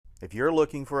If you're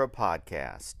looking for a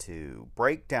podcast to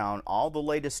break down all the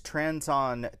latest trends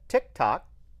on TikTok,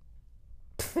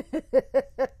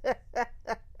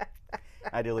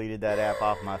 I deleted that app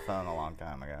off my phone a long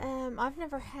time ago. I've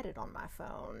never had it on my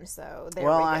phone, so there we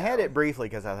Well, go. I had it briefly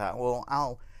because I thought, well,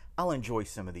 I'll enjoy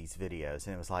some of these videos,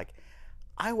 and it was like,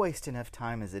 I waste enough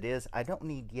time as it is. I don't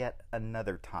need yet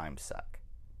another time suck.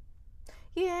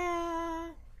 Yeah.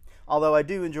 Although I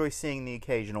do enjoy seeing the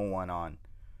occasional one on,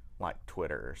 like,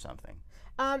 Twitter or something.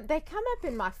 They come up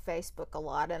in my Facebook a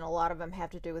lot, and a lot of them have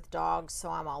to do with dogs, so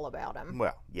I'm all about them.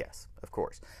 Well, yes, of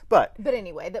course. But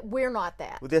anyway, we're not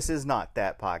that. this is not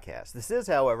that podcast. This is,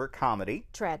 however, comedy,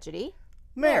 Tragedy,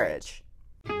 marriage.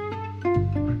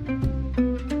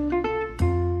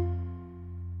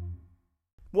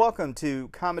 Welcome to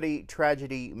Comedy,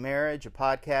 Tragedy, Marriage, a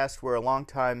podcast where a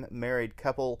longtime married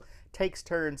couple takes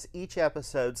turns each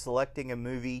episode selecting a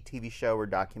movie, TV show, or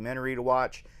documentary to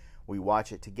watch. We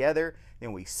watch it together,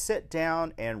 then we sit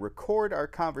down and record our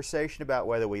conversation about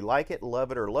whether we like it,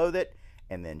 love it, or loathe it,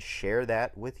 and then share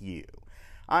that with you.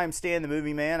 I'm Stan the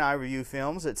Movie Man. I review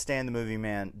films at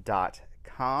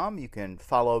stanthemovieman.com. You can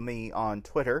follow me on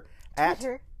Twitter at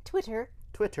Twitter. Twitter.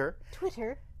 Twitter.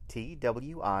 Twitter.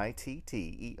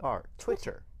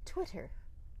 Twitter.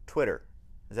 Twitter.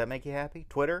 Does that make you happy?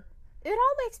 Twitter? It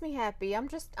all makes me happy. I'm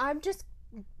just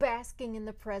basking in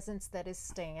the presence that is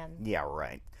Stan. Yeah,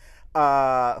 right.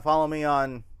 Follow me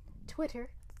on Twitter.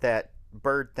 That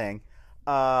bird thing.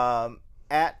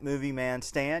 At Movie Man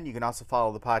Stan. You can also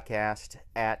follow the podcast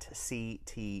at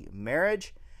CT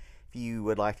Marriage. If you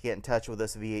would like to get in touch with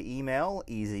us via email,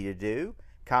 easy to do.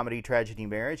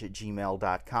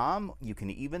 comedytragedymarriage@gmail.com. You can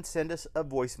even send us a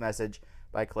voice message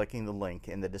by clicking the link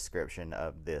in the description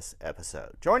of this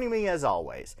episode. Joining me, as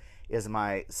always, is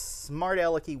my smart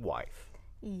alecky wife.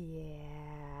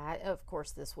 Yeah, of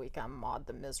course this week I'm Maud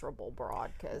the Miserable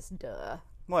Broad, because duh.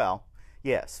 Well,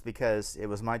 yes, because it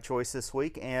was my choice this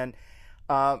week, and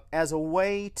as a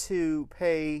way to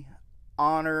pay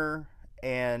honor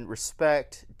and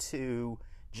respect to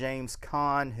James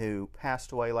Caan, who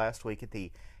passed away last week at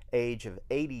the age of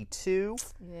 82.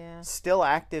 Yeah. Still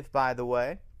active, by the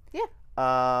way. Yeah.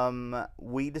 I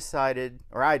decided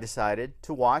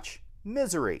to watch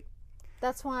Misery.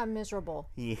 That's why I'm miserable.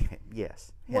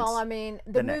 Yes. Well, I mean,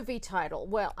 the movie title.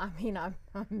 Well, I mean, I'm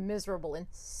miserable in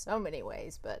so many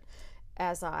ways, but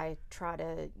as I try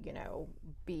to,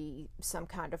 be some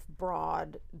kind of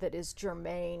broad that is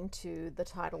germane to the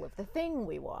title of the thing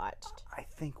we watched. I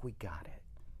think we got it.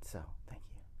 So, thank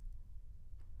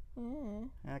you.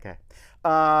 Okay.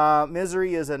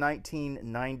 Misery is a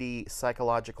 1990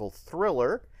 psychological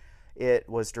thriller. It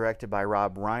was directed by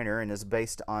Rob Reiner and is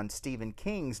based on Stephen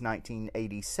King's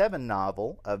 1987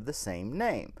 novel of the same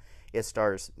name. It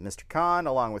stars Mr. Caan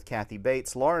along with Kathy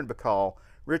Bates, Lauren Bacall,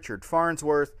 Richard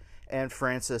Farnsworth, and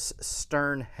Frances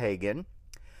Sternhagen.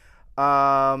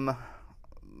 Caan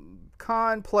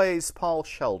plays Paul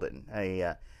Sheldon,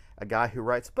 a guy who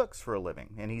writes books for a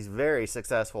living, and he's very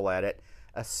successful at it,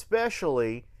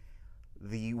 especially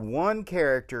the one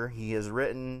character he has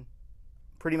written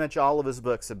pretty much all of his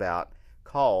books about,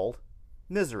 called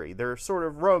Misery. They're sort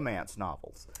of romance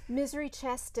novels. Misery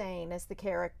Chastain is the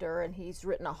character, and he's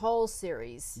written a whole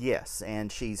series. Yes,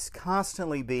 and she's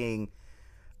constantly being,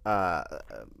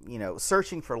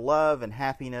 searching for love and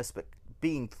happiness, but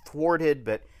being thwarted,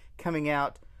 but coming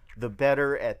out the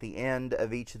better at the end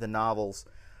of each of the novels.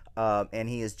 And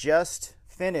he has just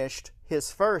finished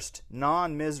his first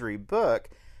non-misery book,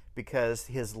 because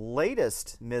his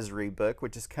latest misery book,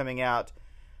 which is coming out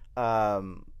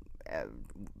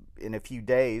in a few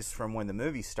days from when the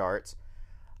movie starts,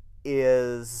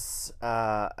 is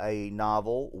a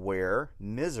novel where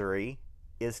misery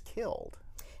is killed.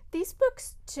 These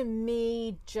books, to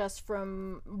me, just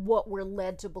from what we're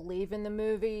led to believe in the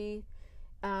movie,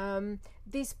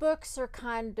 these books are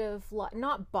kind of like,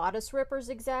 not bodice rippers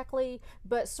exactly,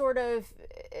 but sort of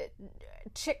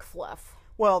chick fluff.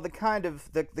 Well, the kind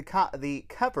of the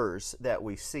covers that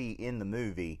we see in the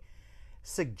movie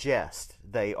suggest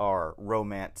they are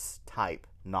romance type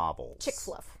novels. Chick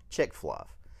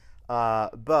fluff.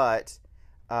 But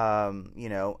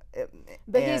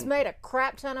he's made a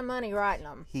crap ton of money writing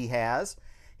them. He has.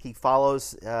 He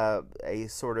follows a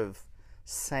sort of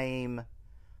same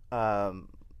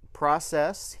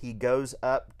process. He goes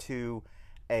up to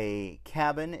a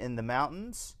cabin in the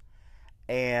mountains,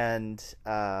 and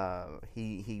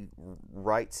he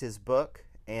writes his book,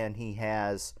 and he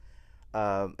has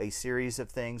a series of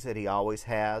things that he always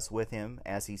has with him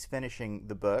as he's finishing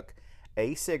the book.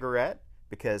 A cigarette,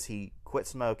 because he quit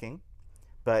smoking,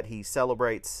 but he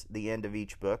celebrates the end of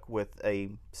each book with a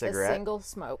cigarette. A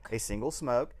single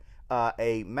smoke.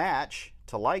 a match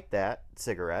to light that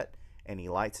cigarette, and he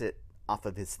lights it off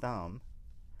of his thumb.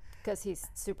 Because he's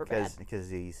super bad. Because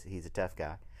he's a tough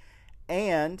guy.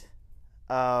 And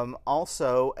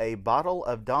also a bottle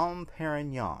of Dom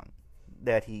Perignon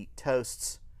that he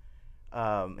toasts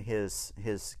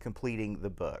his completing the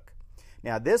book.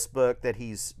 Now, this book that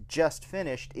he's just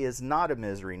finished is not a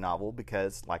Misery novel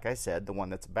because, like I said, the one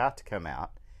that's about to come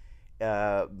out,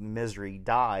 Misery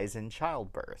dies in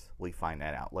childbirth. We find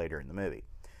that out later in the movie.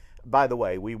 By the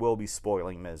way, we will be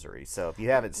spoiling Misery, so if you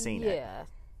haven't seen it,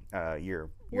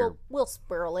 we'll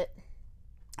spoil it.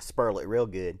 Spoil it real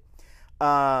good.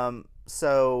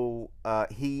 So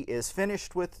he is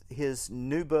finished with his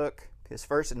new book, his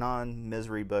first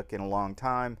non-Misery book in a long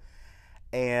time,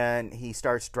 and he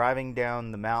starts driving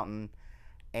down the mountain,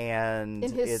 and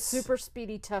in his super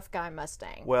speedy tough guy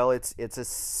Mustang. Well, it's a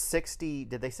 60.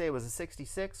 Did they say it was a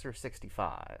 66 or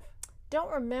 65?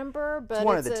 Don't remember, but it's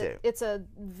one of the two. It's a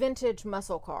vintage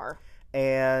muscle car,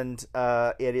 and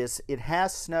it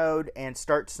has snowed and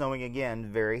starts snowing again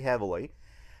very heavily,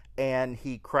 and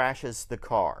he crashes the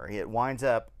car. It winds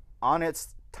up on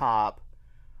its top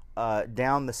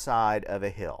down the side of a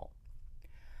hill.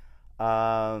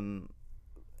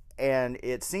 And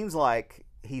it seems like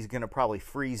he's going to probably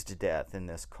freeze to death in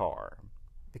this car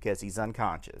because he's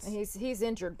unconscious. He's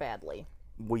injured badly.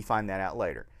 We find that out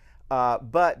later.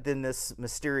 But then this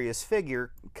mysterious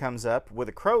figure comes up with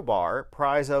a crowbar,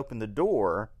 pries open the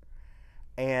door,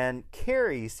 and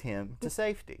carries him to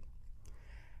safety.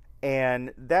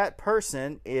 And that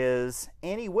person is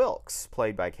Annie Wilkes,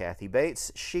 played by Kathy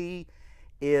Bates. She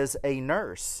is a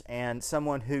nurse and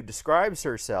someone who describes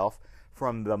herself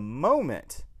from the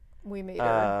moment we meet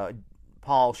her.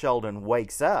 Paul Sheldon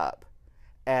wakes up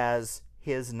as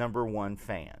his #1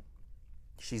 fan.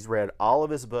 She's read all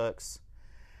of his books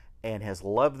and has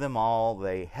loved them all.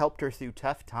 They helped her through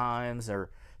tough times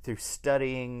or through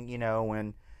studying,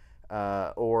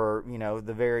 or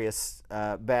the various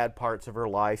bad parts of her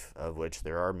life, of which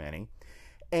there are many.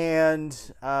 And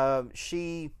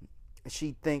she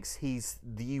thinks he's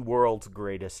the world's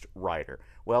greatest writer.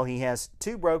 Well, he has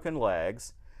 2 broken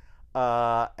legs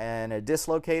and a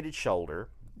dislocated shoulder.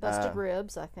 Busted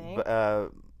ribs, I think. I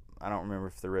don't remember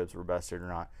if the ribs were busted or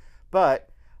not. But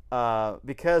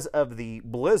because of the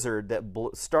blizzard that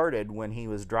started when he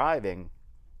was driving,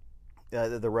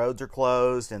 the roads are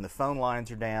closed and the phone lines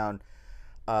are down.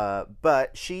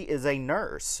 But she is a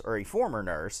nurse, or a former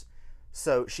nurse,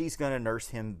 so she's going to nurse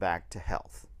him back to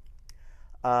health.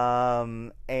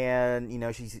 And,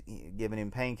 she's giving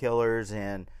him painkillers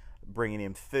and bringing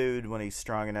him food when he's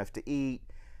strong enough to eat.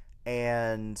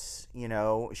 And,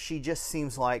 she just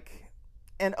seems like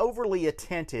an overly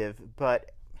attentive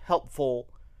but helpful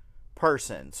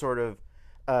person, sort of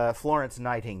Florence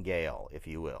Nightingale, if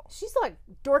you will. She's like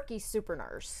dorky super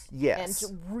nurse. Yes.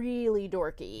 And really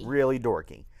dorky. Really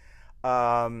dorky.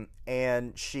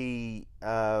 And she,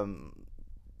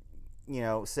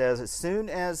 says as soon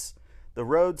as the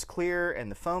road's clear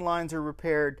and the phone lines are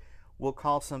repaired, we'll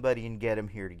call somebody and get him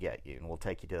here to get you, and we'll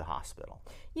take you to the hospital.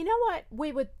 You know what?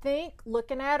 We would think,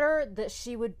 looking at her, that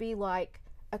she would be like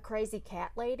a crazy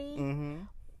cat lady. Mm-hmm.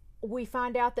 We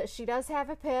find out that she does have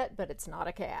a pet, but it's not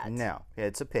a cat. No,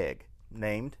 it's a pig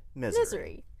named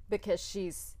Misery. Because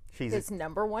she's his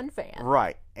 #1 fan.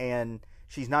 Right, and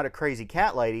she's not a crazy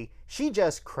cat lady. She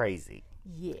just crazy.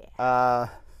 Yeah.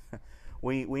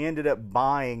 We ended up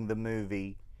buying the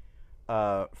movie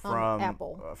from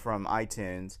Apple. From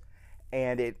iTunes,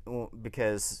 and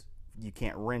because you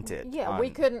can't rent it. Yeah,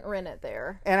 we couldn't rent it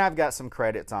there. And I've got some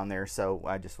credits on there, so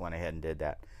I just went ahead and did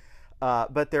that.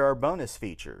 But there are bonus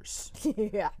features.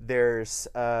 Yeah. There's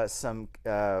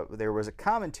there was a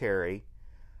commentary.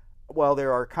 Well,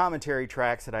 there are commentary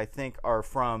tracks that I think are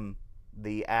from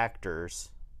the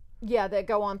actors. Yeah, that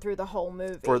go on through the whole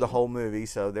movie. For the whole movie,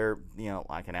 so they're,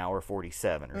 like an hour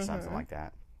 47 or something like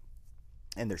that.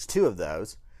 And there's 2 of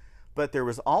those. But there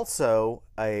was also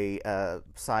a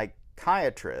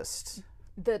psychiatrist.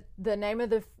 The name of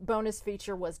the bonus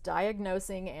feature was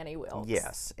Diagnosing Annie Wilkes.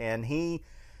 Yes, and he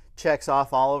checks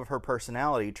off all of her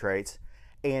personality traits,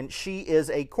 and she is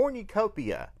a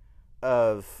cornucopia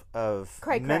of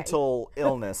mental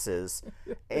illnesses,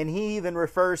 and he even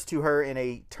refers to her in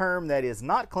a term that is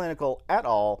not clinical at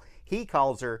all. He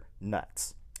calls her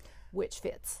nuts, which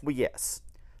fits. Well, yes.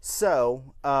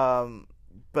 So,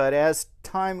 but as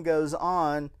time goes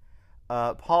on,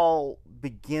 Paul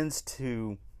begins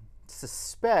to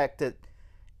suspect that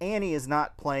Annie is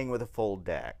not playing with a full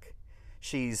deck.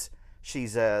 She's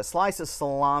a slice of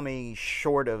salami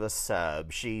short of a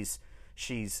sub. She's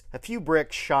a few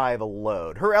bricks shy of a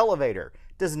load. Her elevator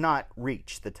does not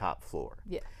reach the top floor.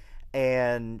 Yeah.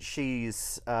 and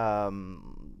she's,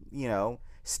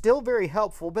 still very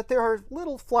helpful, but there are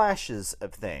little flashes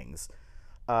of things.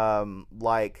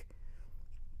 Like,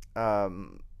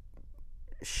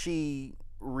 she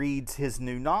reads his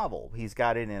new novel. He's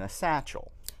got it in a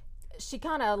satchel. She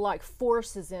kind of like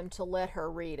forces him to let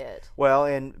her read it. Well,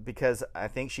 and because I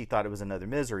think she thought it was another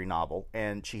Misery novel,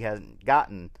 and she hasn't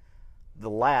gotten the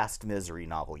last Misery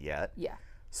novel yet. Yeah.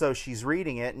 So she's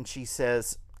reading it, and she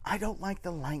says, "I don't like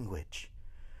the language."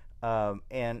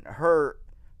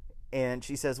 And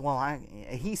she says, "Well,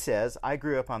 he says, I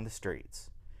grew up on the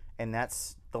streets, and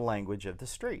that's the language of the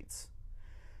streets."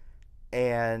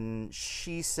 And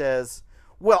she says,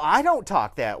 "Well, I don't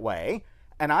talk that way,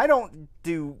 and I don't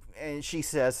do," and she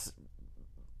says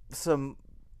some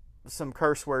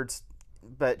curse words,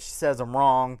 but she says them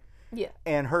wrong. Yeah.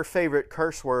 And her favorite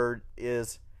curse word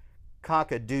is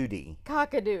cock-a-doodie.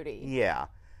 Cock-a-doodie. Yeah.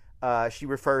 She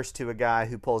refers to a guy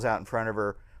who pulls out in front of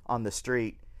her on the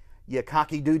street. "You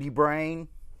cocky-doodie brain."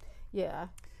 Yeah.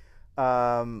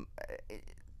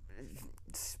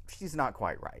 She's not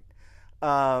quite right.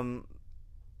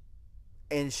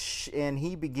 And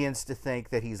he begins to think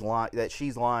that that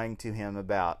she's lying to him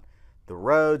about the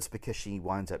roads, because she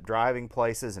winds up driving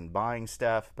places and buying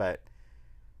stuff. But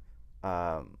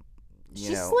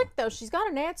she's slick though. She's got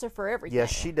an answer for everything. Yes,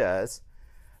 she does.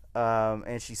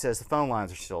 And she says the phone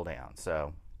lines are still down.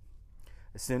 So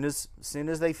as soon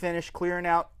as they finish clearing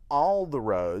out all the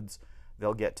roads,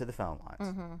 they'll get to the phone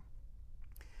lines. Mm-hmm.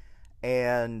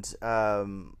 And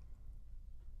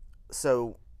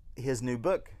so his new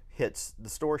book hits the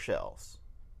store shelves.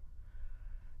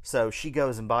 So she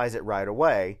goes and buys it right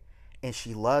away, and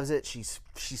she loves it.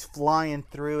 She's flying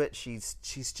through it. She's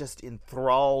just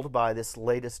enthralled by this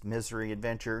latest Misery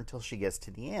adventure until she gets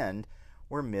to the end,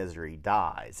 where Misery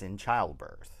dies in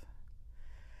childbirth.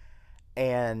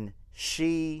 And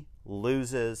she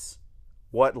loses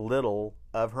what little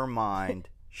of her mind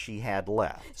she had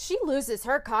left. She loses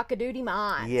her cock-a-doodie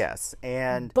mind. Yes,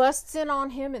 and busts in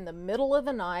on him in the middle of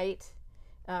the night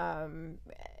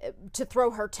to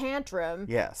throw her tantrum.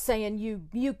 Yes. Saying,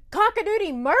 you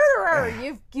cock-a-doodie murderer!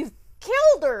 You've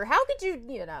killed her! How could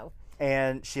you know?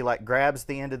 And she grabs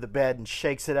the end of the bed and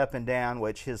shakes it up and down,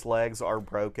 which his legs are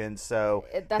broken, so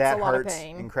that hurts of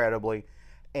pain. Incredibly.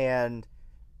 And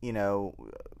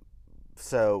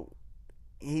so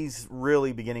he's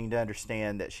really beginning to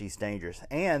understand that she's dangerous.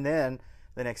 And then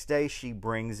the next day she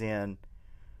brings in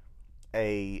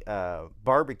a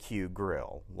barbecue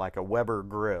grill, like a Weber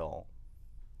grill,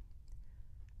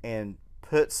 and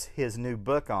puts his new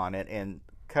book on it and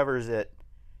covers it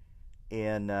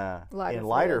in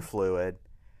lighter fluid,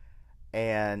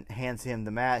 and hands him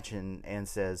the match and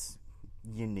says,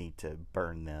 "You need to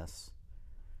burn this."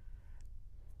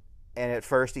 And at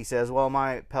first he says, "Well,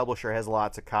 my publisher has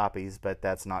lots of copies," but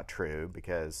that's not true,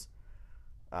 because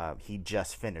he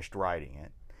just finished writing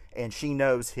it. And she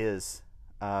knows his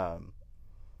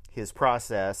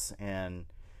process, and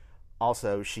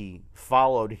also she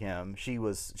followed him. She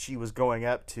was going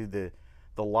up to the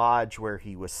lodge where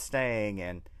he was staying,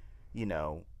 and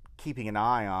keeping an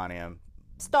eye on him.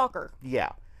 Stalker.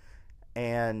 Yeah.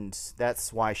 And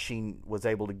that's why she was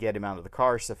able to get him out of the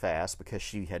car so fast, because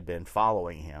she had been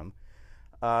following him.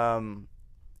 And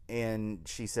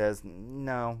she says,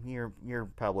 "No, your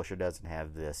publisher doesn't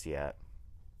have this yet."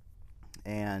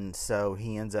 And so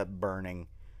he ends up burning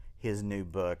his new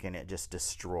book, and it just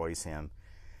destroys him.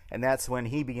 And that's when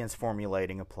he begins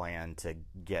formulating a plan to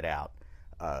get out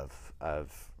of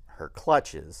her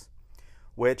clutches,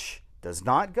 which does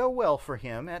not go well for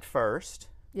him at first.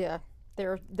 Yeah,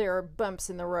 there are bumps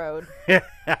in the road.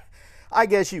 I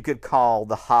guess you could call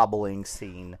the hobbling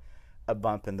scene a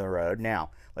bump in the road.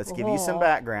 Now, let's give you some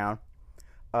background.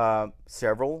 A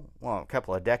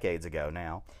couple of decades ago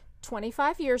now.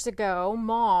 25 years ago,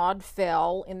 Maud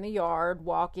fell in the yard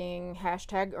walking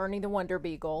 #Ernie the Wonder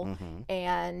Beagle, Mm-hmm.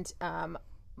 and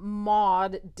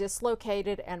Maud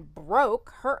dislocated and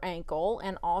broke her ankle,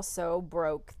 and also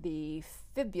broke the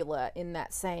fibula in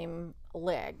that same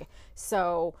leg.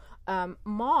 So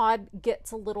Maud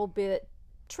gets a little bit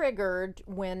triggered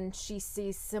when she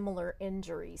sees similar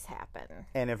injuries happen.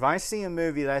 And if I see a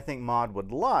movie that I think Maud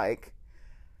would like,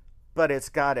 but it's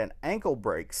got an ankle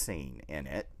break scene in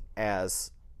it,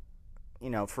 as,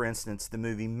 for instance, the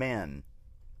movie Men,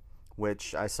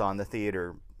 which I saw in the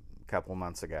theater a couple of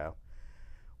months ago.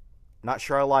 Not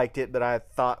sure I liked it, but I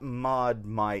thought Maud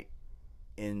might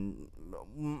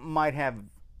have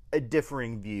a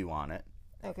differing view on it.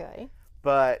 Okay.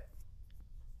 But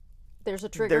there's a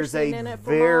trigger scene in it for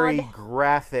very Maud.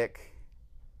 graphic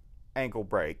ankle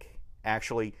break.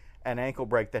 Actually, an ankle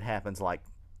break that happens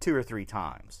 2 or 3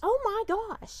 times. Oh my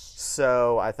gosh.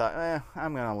 So I thought,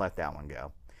 I'm going to let that one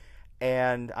go.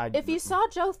 And if you saw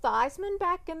Joe Theismann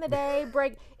back in the day,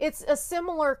 it's a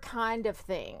similar kind of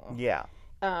thing. Yeah.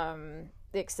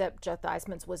 Except Joe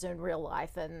Theismann's was in real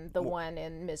life, and the one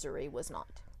in Misery was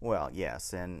not. Well,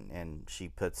 yes, and she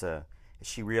finds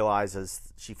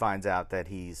out that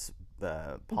he's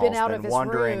Paul's been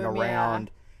wandering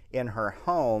around in her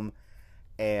home,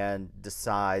 and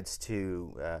decides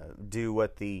to do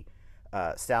what the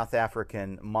South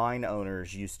African mine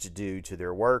owners used to do to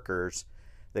their workers.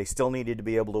 They still needed to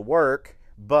be able to work,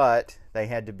 but they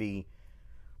had to be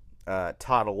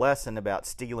taught a lesson about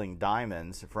stealing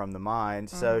diamonds from the mine.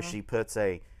 So she puts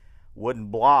a wooden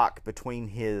block between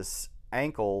his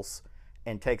ankles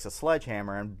and takes a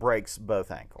sledgehammer and breaks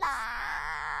both ankles.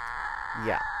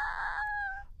 Yeah.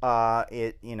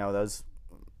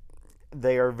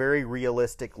 They are very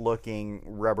realistic looking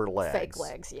rubber legs. Fake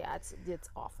legs, yeah. It's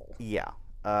awful. Yeah.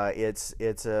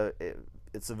 It's a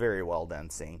very well done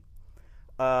scene.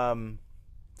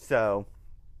 So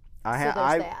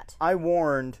I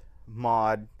warned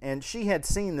Maud, and she had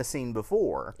seen the scene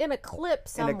before in a clip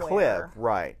somewhere. In a clip,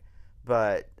 right?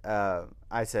 But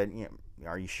I said,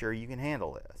 "Are you sure you can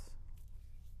handle this?"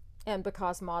 And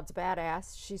because Maud's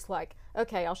badass, she's like,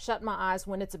 "Okay, I'll shut my eyes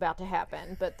when it's about to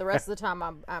happen, but the rest of the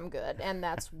time I'm good." And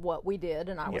that's what we did,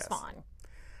 and I was fine.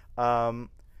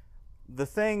 The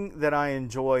thing that I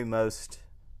enjoy most,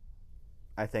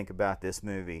 I think, about this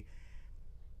movie,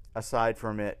 aside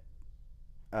from it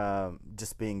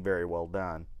just being very well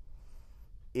done,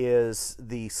 is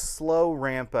the slow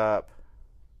ramp up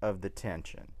of the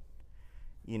tension.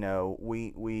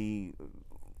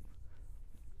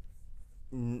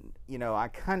 I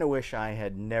kind of wish I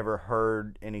had never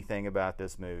heard anything about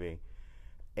this movie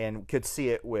and could see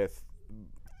it with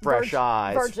fresh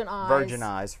eyes, virgin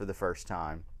eyes for the first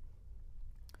time.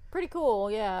 Pretty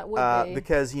cool, yeah, it would be.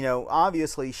 Because,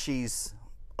 obviously she's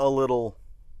a little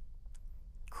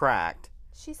cracked.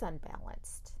 She's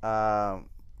unbalanced.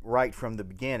 Right from the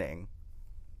beginning.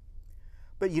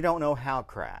 But you don't know how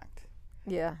cracked.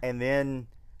 Yeah. And then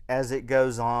as it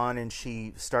goes on and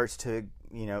she starts to,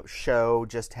 show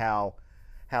just how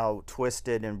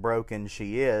twisted and broken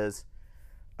she is,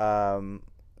 that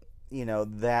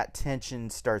tension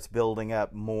starts building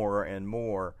up more and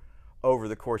more over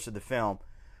the course of the film.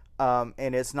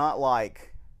 And it's not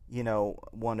like,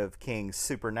 one of King's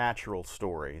supernatural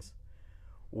stories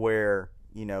where,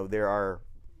 there are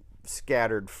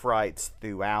scattered frights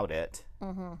throughout it.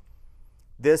 Mm-hmm.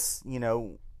 This,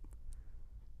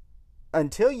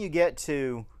 until you get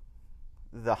to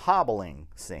the hobbling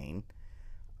scene,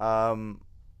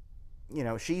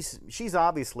 she's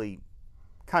obviously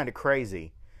kind of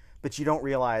crazy, but you don't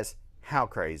realize how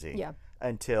crazy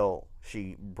until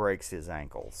she breaks his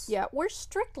ankles. Yeah, we're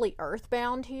strictly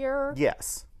earthbound here.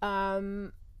 Yes.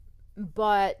 But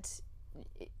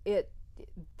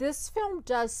this film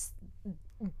does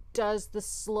the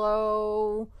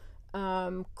slow,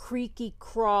 creaky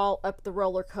crawl up the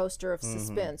roller coaster of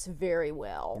suspense very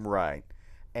well. Right.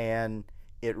 And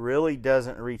it really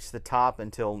doesn't reach the top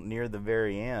until near the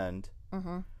very end,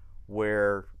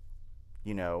 where,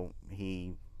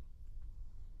 he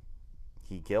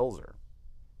kills her.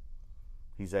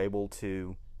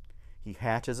 He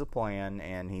hatches a plan,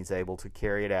 and he's able to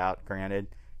carry it out.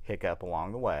 Granted, hiccup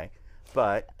along the way.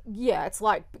 But yeah, it's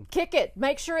like, kick it,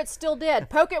 make sure it's still dead,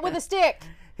 poke it with a stick,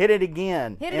 hit it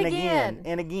again,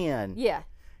 and again. Yeah,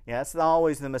 that's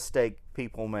always the mistake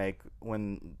people make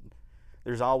when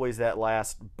there's always that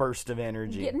last burst of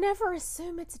energy. You never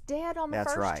assume it's dead on the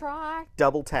first try.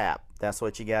 Double tap. That's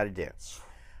what you got to do.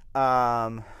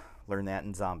 Learn that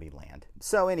in Zombieland.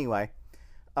 So anyway,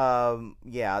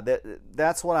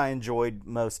 that's what I enjoyed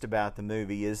most about the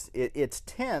movie. Is it's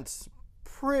tense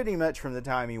pretty much from the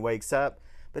time he wakes up,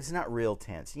 but it's not real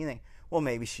tense. You think, well,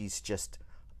 maybe she's just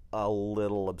a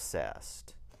little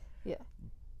obsessed. Yeah.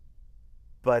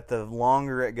 But the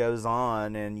longer it goes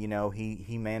on, and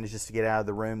he manages to get out of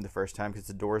the room the first time because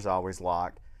the door's always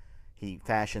locked. He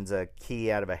fashions a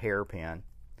key out of a hairpin,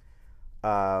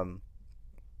 and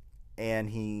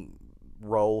he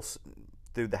rolls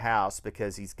through the house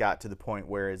because he's got to the point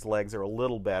where his legs are a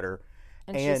little better.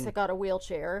 And she's got a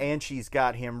wheelchair. And she's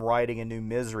got him writing a new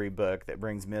Misery book that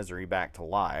brings Misery back to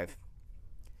life.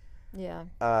 Yeah.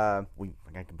 I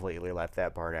completely left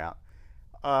that part out.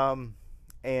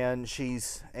 And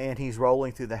he's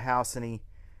rolling through the house, and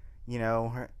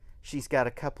she's got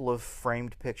a couple of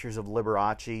framed pictures of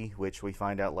Liberace, which we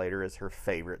find out later is her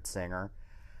favorite singer.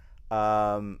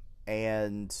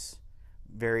 And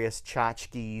various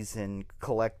tchotchkes and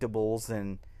collectibles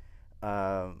and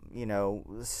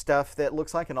stuff that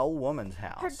looks like an old woman's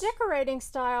house. Her decorating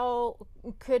style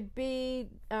could be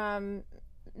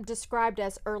described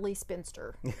as early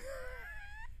spinster.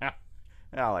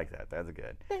 I like that. That's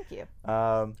good. Thank you.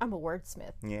 I'm a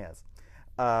wordsmith. Yes.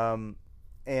 And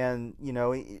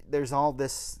there's all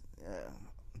this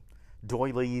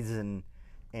doilies and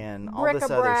all this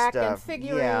other Bric-a-brac stuff. and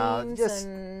figurines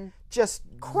just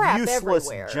crap useless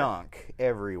everywhere. junk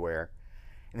everywhere.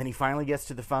 And then he finally gets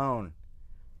to the phone,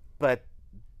 but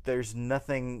there's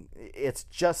nothing. It's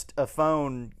just a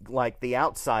phone, like the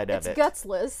outside of it. It's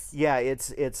gutsless. Yeah,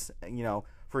 it's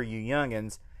for you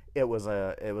youngins, it was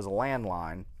a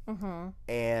landline,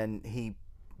 and he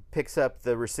picks up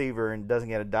the receiver and doesn't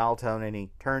get a dial tone, and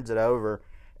he turns it over,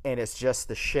 and it's just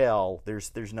the shell.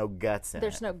 There's no guts in it.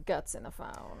 There's no guts in the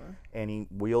phone. And he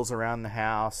wheels around the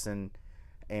house, and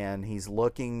he's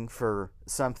looking for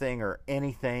something or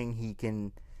anything he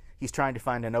can. He's trying to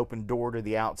find an open door to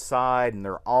the outside, and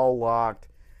they're all locked.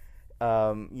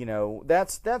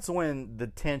 That's when the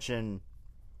tension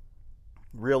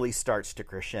really starts to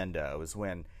crescendo, is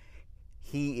when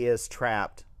he is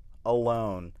trapped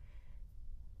alone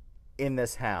in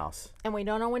this house. And we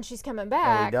don't know when she's coming And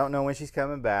back. we don't know when she's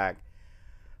coming back.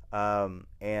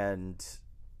 And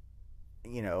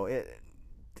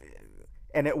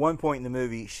at one point in the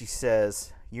movie, she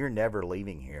says, "You're never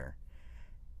leaving here.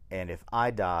 And if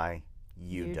I die,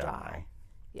 you die."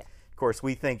 Yeah. Of course,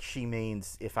 we think she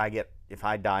means if I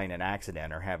die in an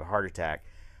accident or have a heart attack,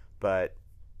 but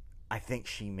I think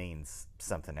she means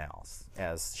something else,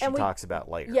 as she talks about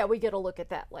later. Yeah, we get a look at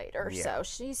that later. Yeah. So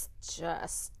she's a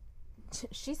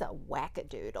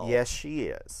wackadoodle. Yes, she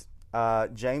is.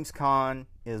 James Caan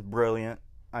is brilliant,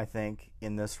 I think,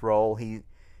 in this role. He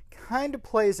kind of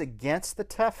plays against the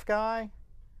tough guy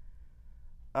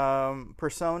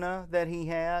persona that he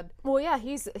had. Well, yeah,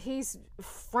 he's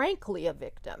frankly a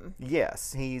victim.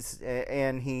 Yes, he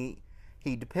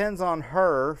depends on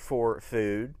her for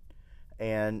food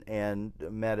and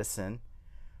medicine.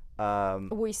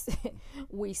 We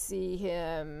see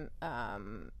him.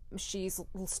 She's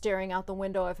staring out the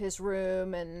window of his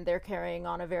room, and they're carrying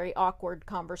on a very awkward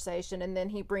conversation. And then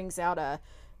he brings out a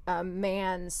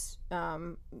man's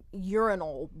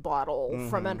urinal bottle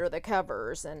from under the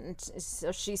covers, and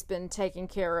so she's been taking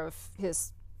care of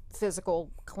his physical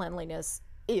cleanliness.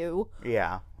 Ew.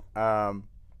 Yeah.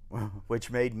 Which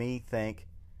made me think,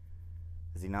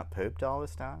 has he not pooped all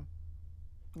this time?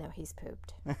 No, he's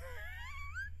pooped.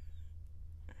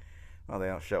 Well, they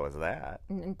don't show us that.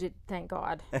 Thank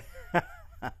God.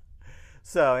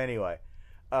 So anyway,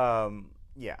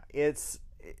 James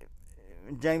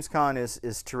Caan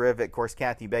is terrific. Of course,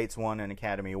 Kathy Bates won an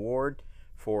Academy Award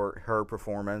for her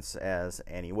performance as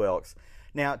Annie Wilkes.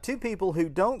 Now, two people who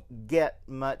don't get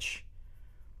much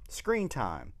screen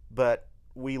time, but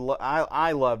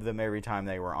I loved them every time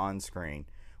they were on screen,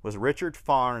 was Richard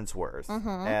Farnsworth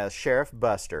as Sheriff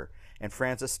Buster and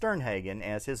Frances Sternhagen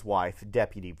as his wife,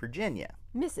 Deputy Virginia.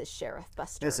 Mrs. Sheriff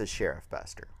Buster. Mrs. Sheriff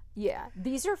Buster. Yeah,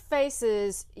 these are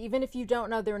faces, even if you don't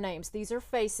know their names, these are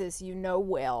faces you know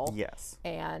well. Yes.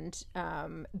 And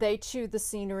they chew the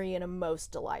scenery in a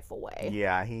most delightful way.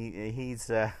 Yeah, he's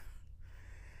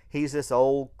this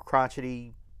old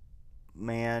crotchety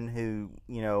man who,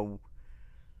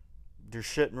 there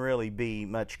shouldn't really be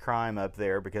much crime up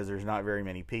there because there's not very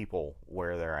many people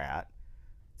where they're at.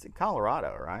 It's in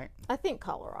Colorado, right? I think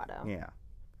Colorado. Yeah.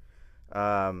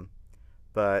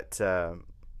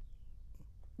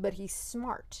 But he's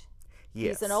smart.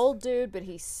 yes. He's an old dude, but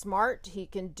he's smart. He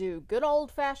can do good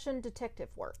old-fashioned detective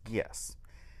work. Yes.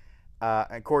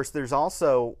 Of course, there's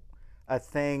also a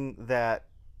thing that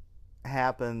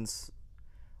happens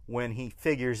when he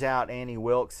figures out Annie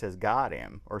Wilkes has got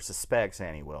him, or suspects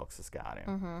Annie Wilkes has got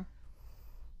him.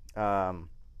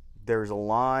 There's a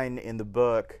line in the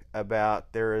book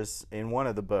in one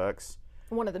of the books.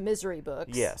 One of the misery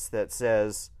books. Yes, that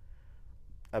says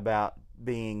about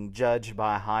being judged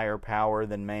by a higher power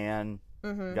than man.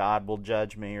 God will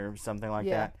judge me, or something like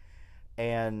that.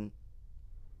 And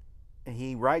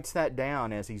he writes that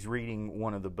down as he's reading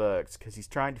one of the books because he's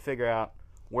trying to figure out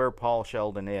where Paul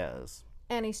Sheldon is.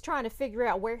 And he's trying to figure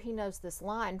out where he knows this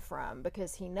line from,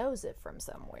 because he knows it from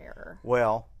somewhere.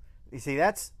 Well, you see,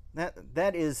 that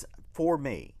is, for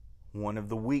me, one of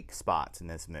the weak spots in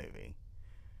this movie.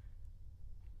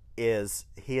 Is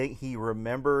he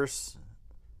remembers,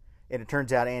 and it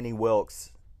turns out Annie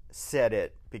Wilkes said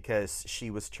it because she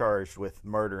was charged with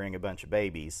murdering a bunch of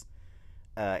babies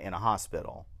in a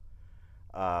hospital.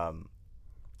 And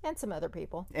some other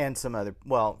people.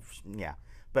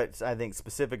 But I think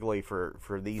specifically for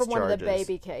these for one charges, of the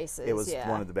baby cases, it was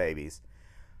one of the babies.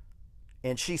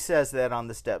 And she says that on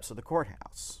the steps of the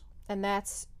courthouse. And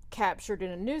that's captured in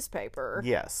a newspaper.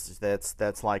 Yes,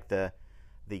 that's like the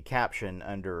caption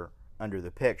under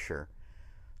the picture.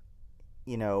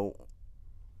 You know,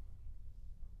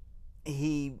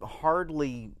 he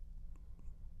hardly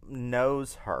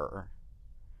knows her.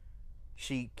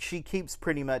 She keeps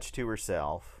pretty much to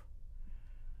herself.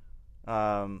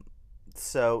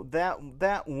 So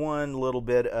that one little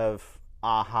bit of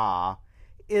aha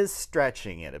is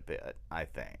stretching it a bit, I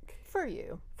think. For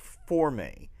you. For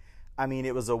me. I mean,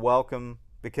 it was a welcome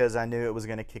because I knew it was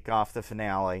going to kick off the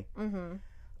finale.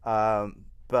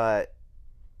 But,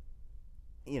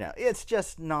 you know, it's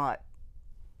just not,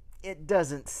 it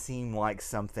doesn't seem like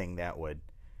something that would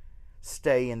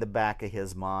stay in the back of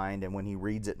his mind. And when he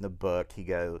reads it in the book, he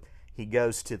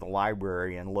goes to the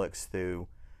library and looks through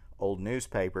old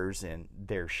newspapers, and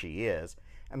there she is.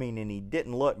 I mean, and he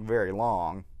didn't look very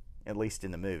long, at least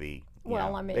in the movie.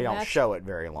 Well, I mean, they don't show it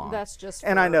very long. That's just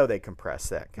and I know they compress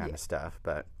that kind of stuff,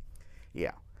 but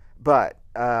yeah. But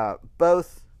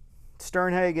both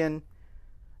Sternhagen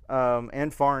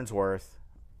and Farnsworth,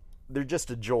 they're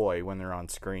just a joy when they're on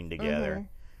screen together.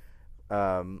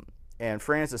 And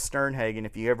Frances Sternhagen,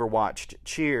 if you ever watched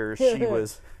Cheers,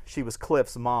 she was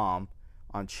Cliff's mom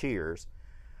on Cheers.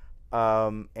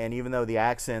 And even though the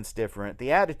accent's different,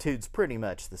 the attitude's pretty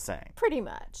much the same. Pretty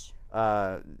much.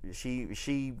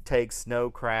 She takes no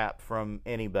crap from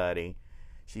anybody.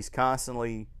 She's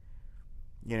constantly,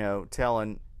 you know,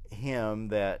 telling him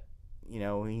that, you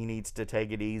know, he needs to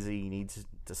take it easy, he needs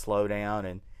to slow down,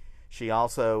 and she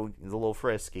also is a little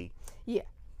frisky. Yeah.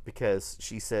 Because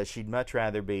she says she'd much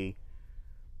rather be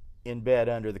in bed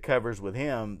under the covers with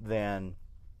him than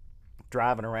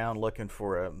driving around looking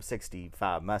for a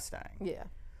 65 Mustang. Yeah.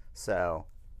 So,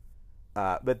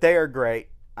 but they are great.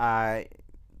 I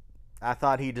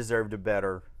thought he deserved a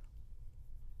better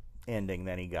ending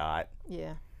than he got.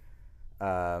 Yeah.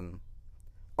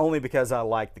 Only because I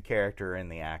like the character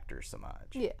and the actor so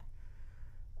much. Yeah.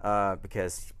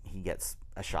 Because he gets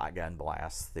a shotgun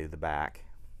blast through the back.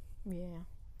 Yeah.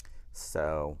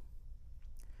 So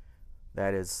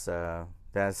that's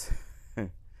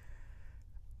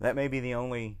that may be the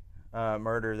only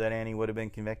murder that Annie would have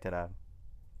been convicted of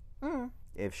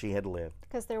if she had lived.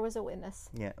 Because there was a witness.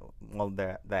 Yeah, well,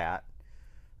 that.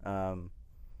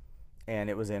 And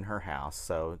it was in her house,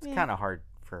 so it's kind of hard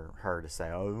for her to say,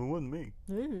 "Oh, it wasn't me."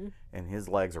 And his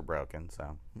legs are broken,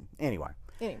 so anyway.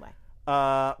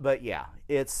 But yeah,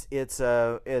 it's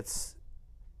a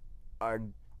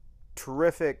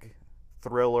terrific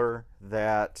thriller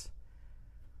that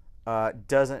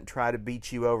doesn't try to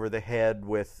beat you over the head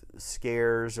with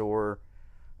scares or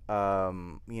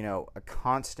you know, a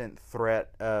constant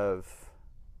threat of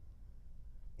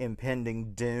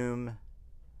impending doom,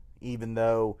 even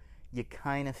though you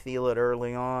kind of feel it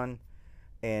early on,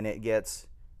 and it gets,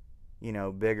 you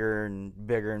know, bigger and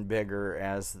bigger and bigger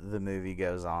as the movie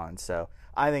goes on. So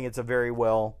I think it's a very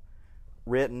well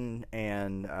written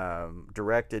and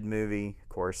directed movie. Of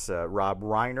course, Rob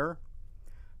Reiner,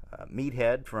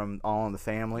 Meathead from All in the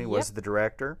Family, was the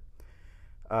director.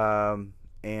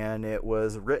 And it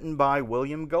was written by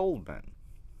William Goldman,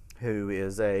 who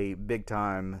is a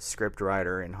big-time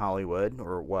scriptwriter in Hollywood,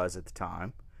 or was at the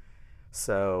time.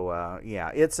 So,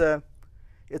 yeah, it's a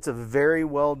very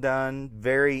well done,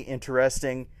 very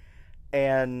interesting,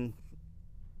 and,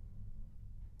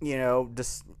 you know,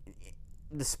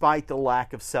 despite the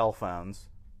lack of cell phones,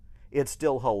 it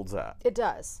still holds up. It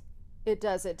does. It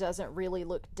does. It doesn't really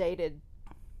look dated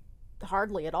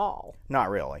hardly at all.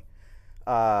 Not really.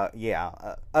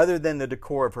 Other than the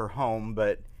decor of her home,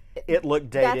 but it looked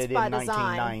dated in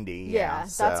 1990. Yeah,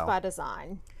 that's by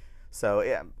design. So,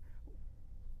 yeah,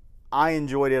 I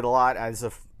enjoyed it a lot. It was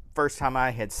the first time I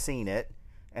had seen it,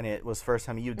 and it was the first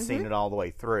time you'd seen it all the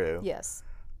way through. Yes.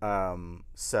 I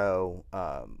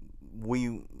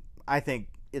think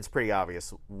it's pretty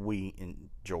obvious we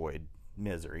enjoyed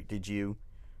Misery. Did you?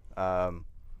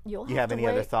 You have any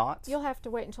other thoughts? You'll have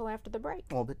to wait until after the break.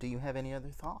 Well, but do you have any other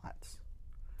thoughts?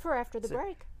 For after the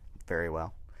break. Very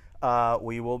well.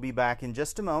 We will be back in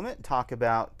just a moment, talk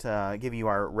about, give you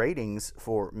our ratings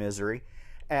for Misery,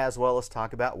 as well as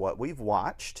talk about what we've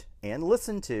watched and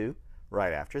listened to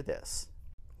right after this.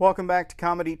 Welcome back to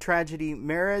Comedy Tragedy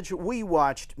Marriage. We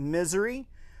watched Misery,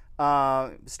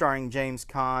 starring James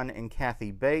Caan and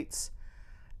Kathy Bates.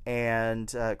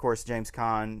 And, of course, James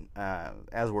Caan,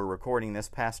 as we're recording this,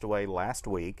 passed away last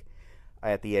week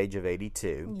at the age of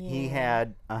 82. Yeah. He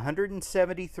had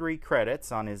 173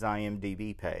 credits on his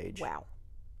IMDb page. Wow.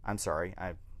 I'm sorry,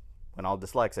 I went all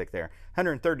dyslexic there.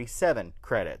 137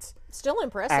 credits. Still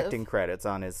impressive. Acting credits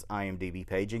on his IMDb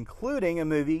page, including a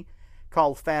movie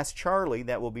called Fast Charlie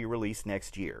that will be released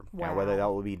next year. Now, whether Wow. that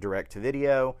will be direct to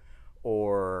video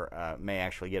or may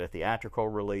actually get a theatrical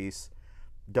release,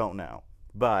 don't know.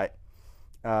 But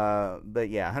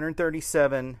yeah,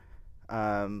 137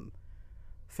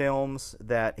 films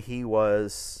that he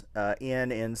was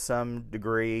in some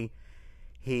degree.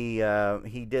 He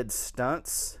did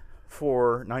stunts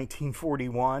for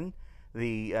 1941,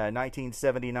 the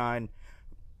 1979.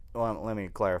 Well, let me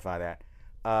clarify that.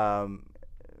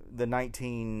 The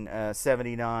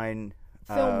 1979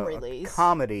 Film release.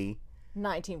 comedy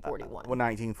 1941.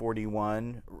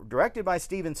 1941, directed by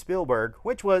Steven Spielberg,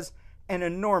 which was an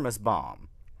enormous bomb.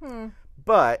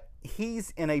 But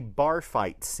he's in a bar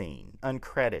fight scene,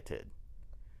 uncredited.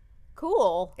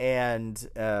 Cool. And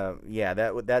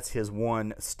that's his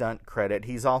one stunt credit.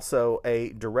 He's also a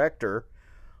director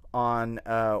on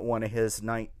one of his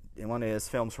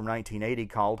films from 1980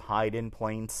 called Hide in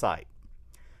Plain Sight.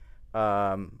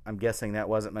 I'm guessing that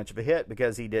wasn't much of a hit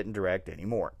because he didn't direct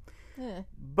anymore. Yeah.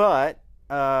 But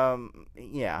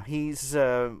he's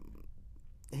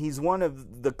one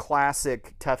of the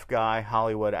classic tough guy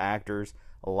Hollywood actors.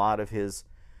 A lot of his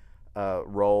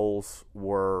roles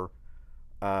were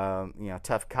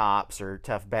tough cops or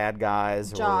tough bad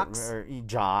guys, Jocks. or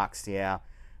jocks, yeah.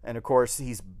 And of course,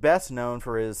 he's best known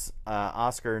for his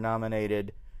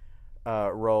Oscar-nominated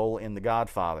role in The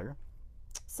Godfather.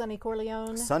 Sonny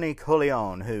Corleone. Sonny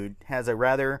Corleone, who has a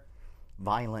rather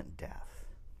violent death.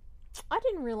 I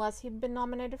didn't realize he'd been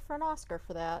nominated for an Oscar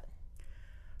for that.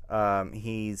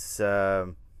 He's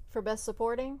For Best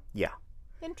Supporting? yeah.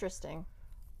 Interesting.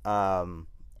 Um,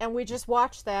 And we just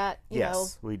watched that,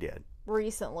 yes, we did.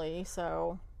 recently,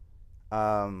 so...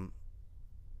 And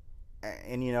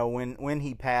when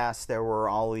he passed, there were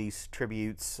all these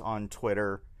tributes on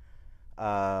Twitter.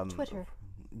 Twitter.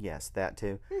 Yes, that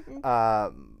too.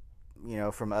 Mm-hmm.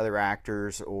 From other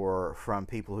actors or from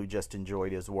people who just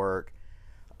enjoyed his work.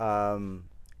 And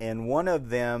one of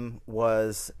them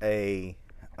was a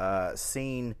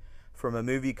scene from a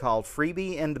movie called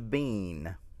Freebie and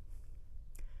Bean.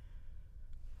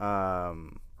 Let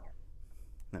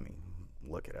me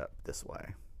look it up this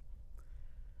way.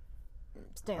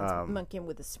 Stan's monkeying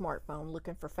with his smartphone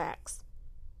looking for facts.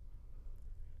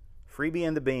 Freebie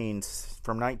and the Beans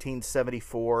from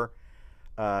 1974,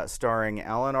 starring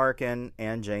Alan Arkin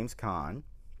and James Caan.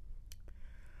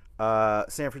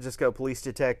 San Francisco police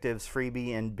detectives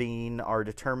Freebie and Bean are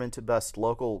determined to bust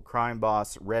local crime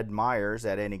boss Red Myers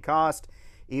at any cost,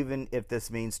 even if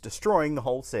this means destroying the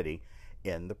whole city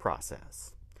in the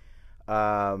process.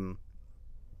 And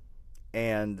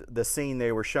the scene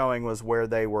they were showing was where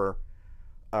they were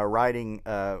riding,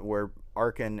 where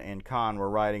Arkin and Caan were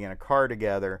riding in a car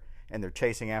together, and they're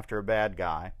chasing after a bad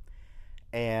guy,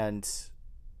 and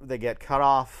they get cut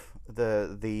off.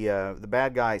 The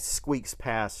bad guy squeaks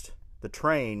past the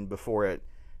train before it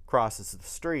crosses the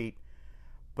street,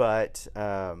 but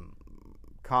Caan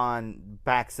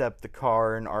backs up the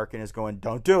car, and Arkin is going,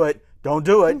 "Don't do it! Don't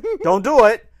do it! Don't do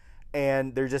it!"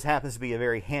 And there just happens to be a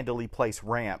very handily placed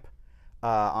ramp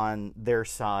on their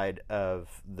side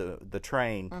of the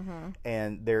train,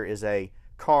 and there is a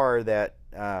car that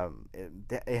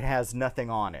it has nothing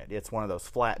on it. It's one of those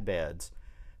flatbeds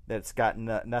that's got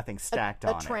nothing stacked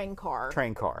on it. A train car.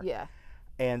 Train car. Yeah.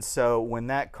 And so when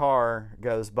that car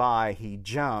goes by, he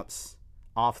jumps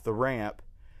off the ramp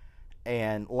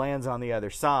and lands on the other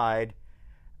side.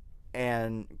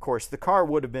 And of course, the car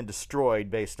would have been destroyed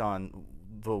based on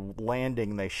the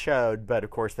landing they showed, but of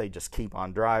course they just keep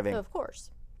on driving. Of course.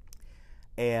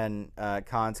 And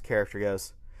Caan's character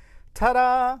goes,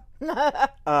 "Ta-da!"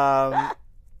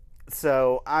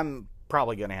 So I'm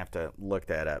probably going to have to look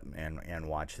that up and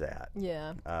watch that.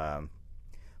 Yeah.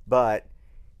 But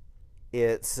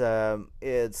it's he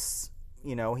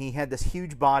had this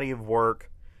huge body of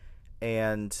work,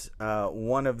 and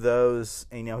one of those,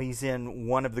 he's in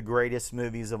one of the greatest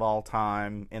movies of all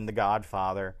time, in The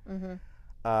Godfather.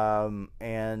 And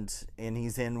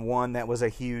he's in one that was a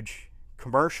huge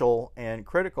commercial and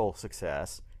critical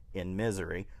success, in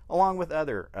Misery, along with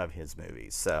other of his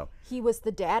movies. So He was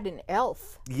the dad in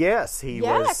Elf. yes, he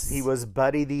was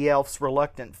Buddy the Elf's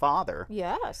reluctant father.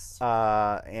 Yes.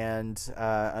 And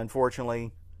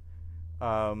unfortunately,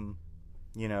 Santa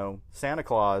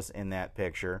Claus in that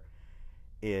picture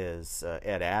is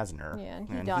Ed Asner, Yeah, and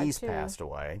he and died he's too. passed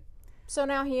away. So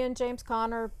now he and James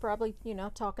Caan are probably,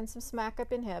 talking some smack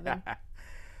up in heaven.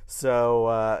 So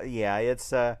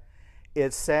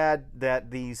it's sad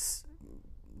that these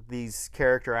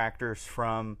character actors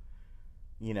from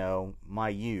my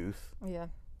youth Yeah.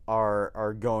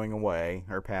 are going away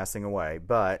or passing away,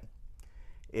 but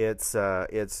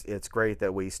it's great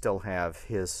that we still have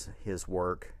his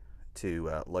work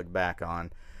to look back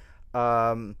on.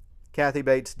 Kathy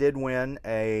Bates did win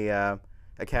a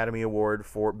Academy Award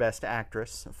for Best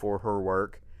Actress for her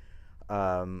work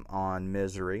on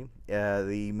Misery.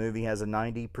 The movie has a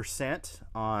 90%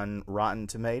 on Rotten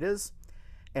Tomatoes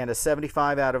and a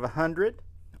 75 out of 100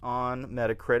 on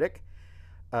Metacritic.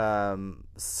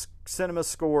 Cinema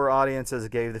Score audiences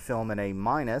gave the film an A-,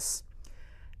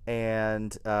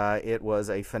 and it was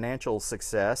a financial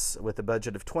success. With a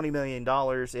budget of $20 million,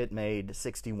 it made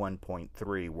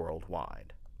 $61.3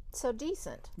 worldwide. So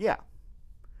decent. Yeah.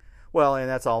 Well, and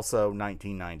that's also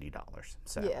 $1990.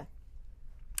 So. Yeah.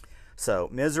 So,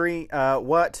 Misery,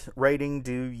 what rating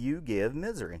do you give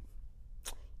Misery?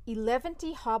 11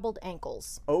 hobbled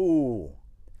ankles. Oh,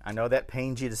 I know that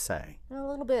pains you to say. A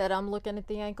little bit. I'm looking at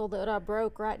the ankle that I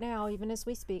broke right now, even as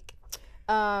we speak.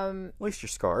 At least your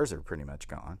scars are pretty much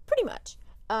gone. Pretty much.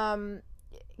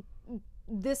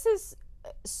 This is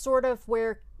sort of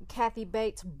where Kathy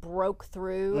Bates broke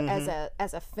through as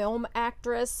a film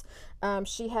actress.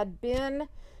 She had been...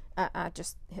 I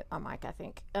just hit my mic, I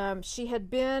think. She had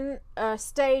been a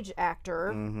stage actor,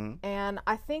 and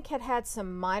I think had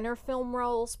some minor film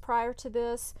roles prior to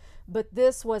this, but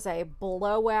this was a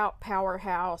blowout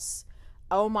powerhouse,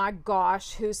 oh my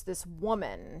gosh, who's this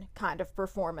woman kind of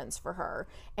performance for her.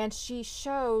 And she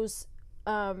shows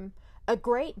a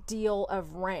great deal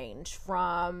of range,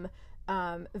 from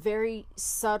very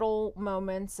subtle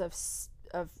moments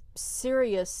of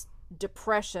serious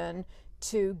depression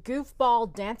to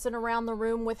goofball dancing around the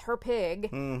room with her pig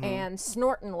and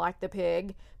snorting like the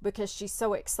pig because she's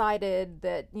so excited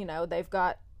that, you know, they've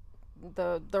got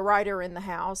the writer in the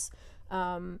house,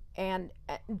 and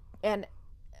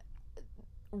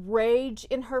rage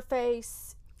in her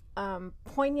face,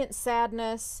 poignant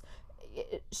sadness.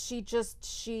 She just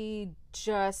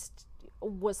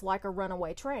was like a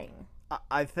runaway train.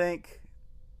 I think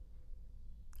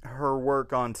her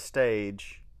work on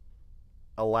stage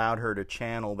allowed her to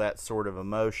channel that sort of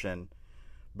emotion,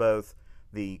 both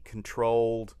the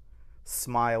controlled,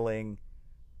 smiling,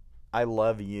 I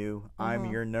love you, I'm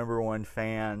your number one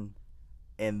fan,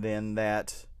 and then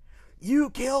that, you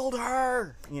killed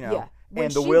her, you know,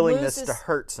 and the willingness to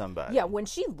hurt somebody. Yeah, when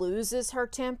she loses her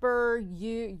temper,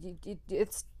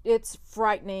 it's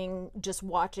frightening just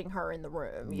watching her in the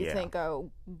room. You think,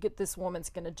 oh, this woman's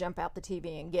going to jump out the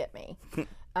TV and get me.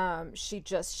 She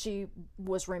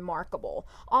was remarkable.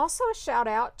 Also, a shout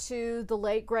out to the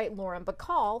late great Lauren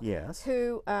Bacall. Yes,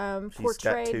 who she's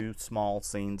portrayed got 2 small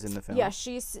scenes in the film. Yeah,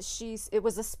 it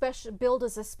was billed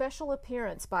as a special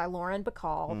appearance by Lauren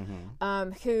Bacall,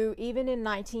 who even in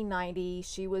 1990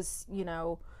 she was, you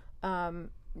know,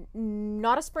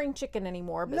 not a spring chicken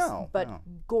anymore, but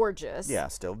gorgeous. Yeah,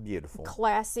 still beautiful,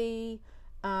 classy.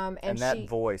 And that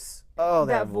voice. Oh,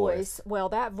 that voice. Well,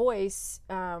 that voice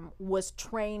was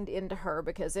trained into her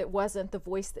because it wasn't the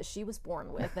voice that she was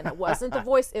born with, and it wasn't the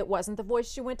voice. It wasn't the voice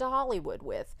she went to Hollywood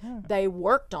with. They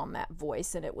worked on that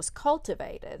voice, and it was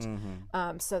cultivated.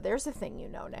 So there's a thing you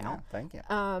know now. Yeah, thank you.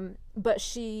 But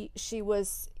she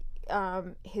was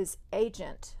his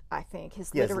agent, I think,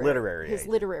 his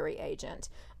literary agent,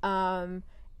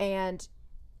 and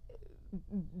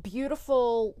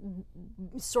beautiful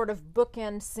sort of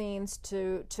bookend scenes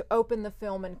to open the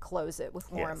film and close it with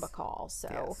Lauren Bacall.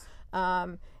 So,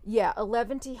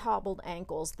 11 hobbled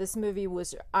ankles. This movie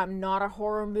was, I'm not a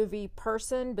horror movie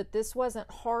person, but this wasn't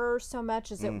horror so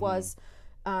much as it was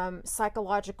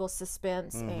psychological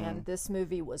suspense, and this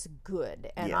movie was good,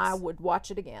 and I would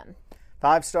watch it again.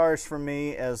 5 stars from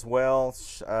me as well.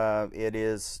 It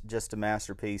is just a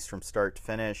masterpiece from start to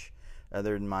finish.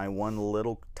 Other than my one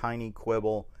little tiny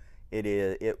quibble,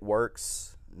 it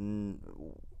works.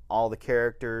 All the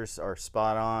characters are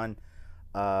spot on.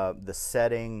 The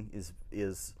setting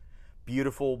is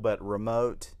beautiful but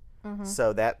remote,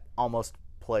 so that almost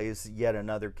plays yet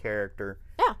another character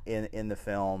in the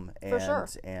film. And, for sure.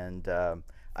 And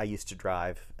I used to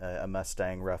drive a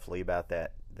Mustang roughly about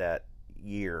that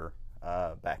year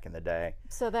back in the day.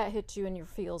 So that hit you in your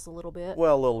feels a little bit.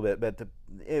 Well, a little bit, but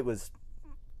it was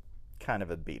kind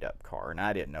of a beat up car, and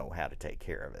I didn't know how to take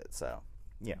care of it, so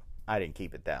I didn't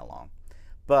keep it that long.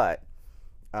 But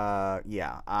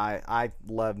I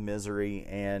love Misery,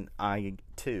 and I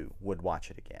too would watch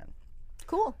it again.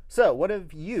 Cool. So what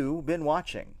have you been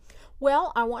watching?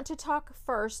 Well, I want to talk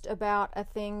first about a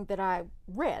thing that I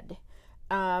read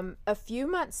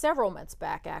several months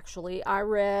back. Actually, I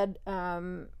read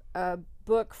a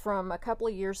book from a couple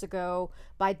of years ago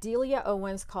by Delia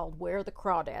Owens called Where the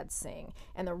Crawdads Sing.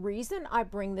 And the reason I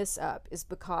bring this up is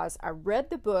because I read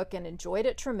the book and enjoyed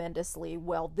it tremendously.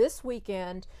 Well, this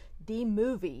weekend, the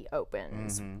movie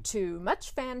opens to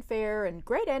much fanfare and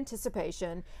great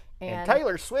anticipation. And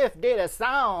Taylor Swift did a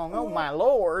song. Oh, my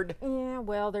Lord. Yeah,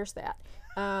 well, there's that.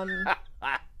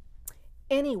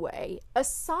 Anyway,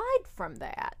 aside from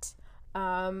that,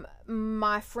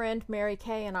 my friend Mary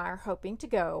Kay and I are hoping to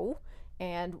go,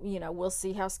 and we'll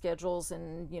see how schedules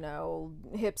and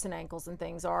hips and ankles and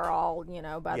things are all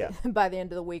by the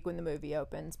end of the week when the movie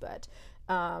opens. But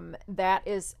that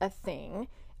is a thing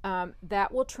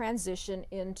that will transition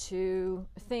into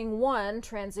thing one,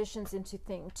 transitions into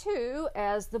thing two,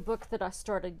 as the book that I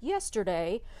started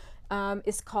yesterday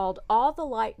is called All the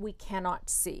Light We Cannot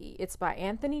See. It's by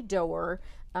Anthony Doerr,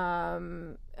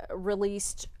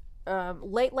 released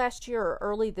late last year or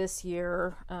early this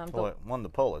year. Well, it won the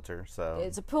Pulitzer, so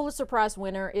it's a Pulitzer Prize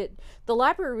winner. The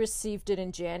library received it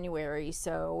in January,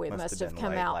 so it must have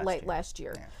come out late last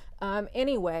year. Yeah.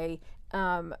 Anyway,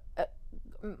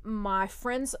 my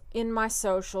friends in my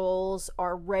socials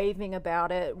are raving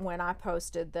about it. When I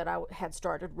posted that I had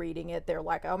started reading it, they're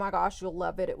like, "Oh my gosh, you'll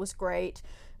love it. It was great."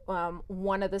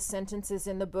 One of the sentences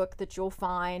in the book that you'll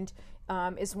find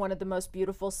is one of the most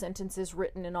beautiful sentences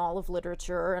written in all of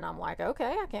literature, and I'm like,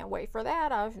 okay, I can't wait for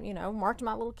that. I've marked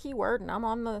my little keyword, and I'm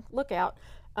on the lookout.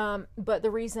 But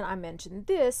the reason I mentioned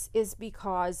this is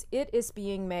because it is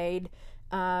being made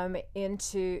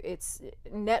into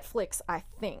Netflix, I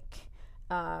think,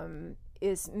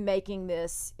 is making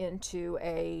this into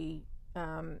a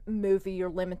movie or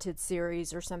limited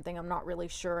series or something. I'm not really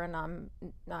sure, and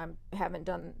I haven't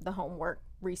done the homework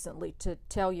recently to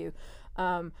tell you.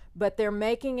 But they're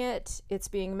making it. It's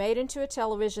being made into a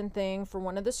television thing for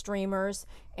one of the streamers,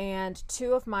 and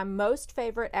two of my most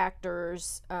favorite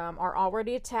actors are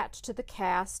already attached to the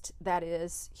cast. That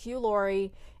is Hugh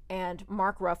Laurie and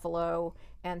Mark Ruffalo.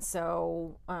 And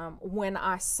so when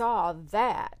I saw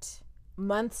that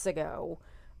months ago,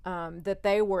 that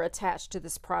they were attached to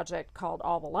this project called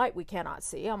All the Light We Cannot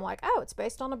See, I'm like, oh, it's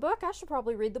based on a book. I should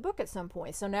probably read the book at some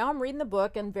point. So now I'm reading the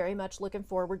book and very much looking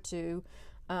forward to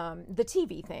the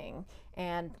TV thing.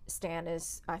 And Stan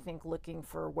is, I think, looking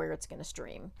for where it's going to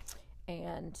stream.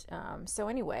 And so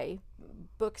anyway,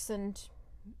 books and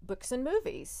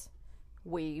movies.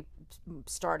 We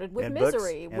started with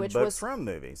Misery, which was from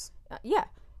movies. Yeah.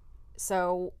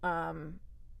 So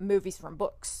movies from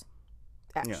books,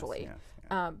 actually. Yes.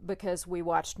 Because we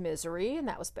watched Misery, and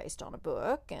that was based on a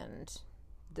book, and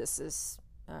this is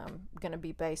going to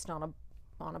be based on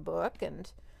a book,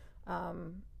 and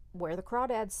Where the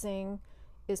Crawdads Sing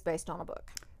is based on a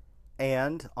book.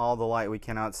 And All the Light We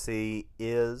Cannot See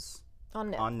is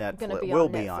on Netflix. Will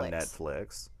be on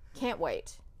Netflix. Can't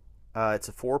wait. It's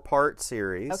a 4-part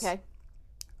series. Okay.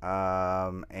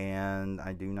 And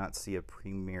I do not see a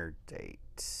premiere date.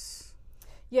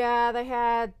 Yeah, they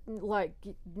had like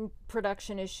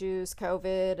production issues,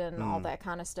 COVID, and all that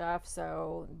kind of stuff.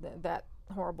 So that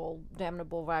horrible,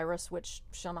 damnable virus, which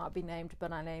shall not be named,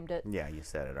 but I named it. Yeah, you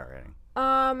said it already.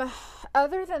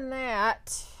 Other than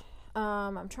that,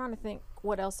 I'm trying to think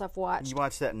what else I've watched. You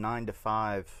watched that 9 to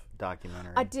 5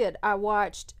 documentary. I did. I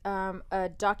watched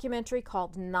a documentary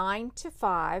called 9 to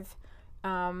 5,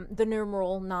 the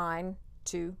numeral 9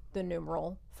 to the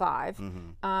numeral 5.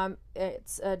 Mm-hmm.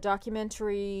 It's a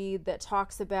documentary that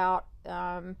talks about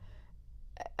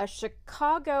a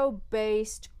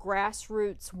Chicago-based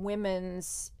grassroots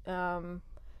women's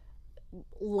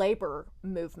labor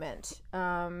movement.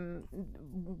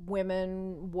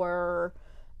 Women were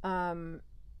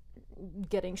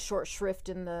getting short shrift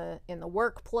in the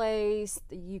workplace.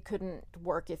 You couldn't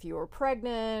work if you were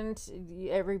pregnant.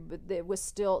 It was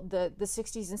still the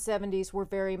 60s and 70s were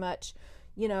very much,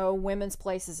 women's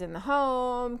places in the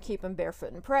home, keep them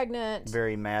barefoot and pregnant.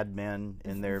 Very Mad Men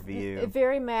in their view.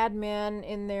 Very Mad Men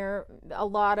in their a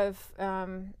lot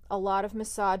of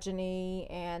misogyny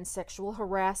and sexual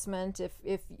harassment.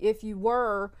 If you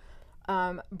were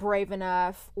brave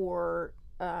enough or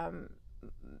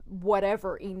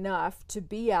whatever enough to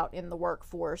be out in the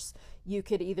workforce, you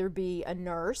could either be a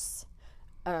nurse,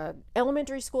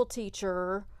 elementary school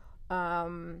teacher,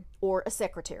 or a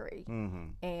secretary.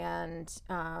 Mm-hmm. And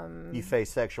you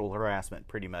face sexual harassment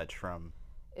pretty much from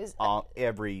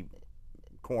every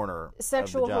corner.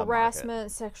 Sexual of the job harassment,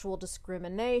 market. Sexual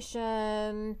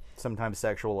discrimination, sometimes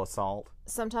sexual assault.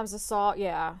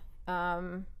 Yeah.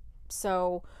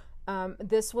 So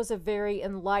this was a very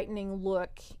enlightening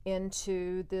look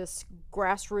into this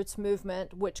grassroots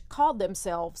movement, which called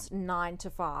themselves 9 to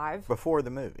 5. Before the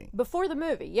movie. Before the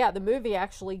movie, yeah. The movie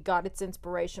actually got its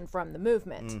inspiration from the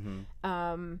movement.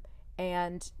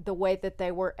 And the way that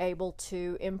they were able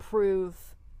to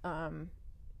improve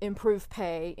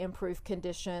pay, improve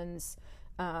conditions,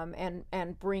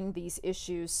 and bring these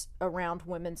issues around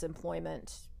women's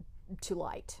employment to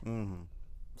light.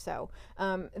 So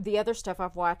the other stuff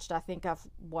I've watched, I think I've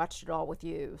watched it all with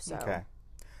you. So. Okay.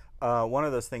 One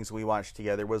of those things we watched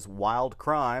together was Wild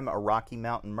Crime, A Rocky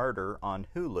Mountain Murder on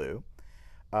Hulu.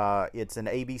 It's an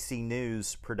ABC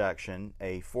News production,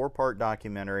 a 4-part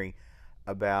documentary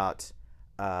about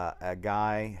a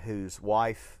guy whose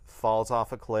wife falls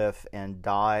off a cliff and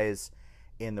dies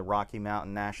in the Rocky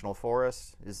Mountain National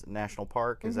Forest, National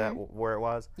Park. Is that where it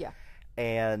was? Yeah.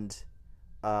 And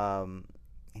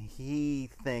he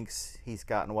thinks he's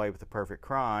gotten away with a perfect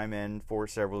crime, and for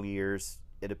several years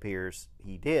it appears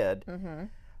he did.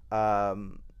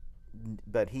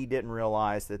 But he didn't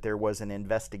realize that there was an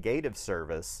investigative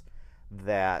service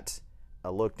that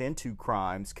looked into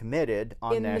crimes committed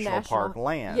on In the national park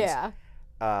lands. Yeah.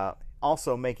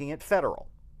 Also making it federal.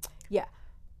 Yeah.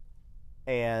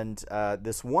 And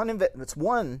this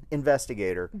one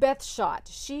investigator, Beth Schott,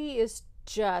 she is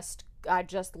just, I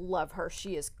just love her.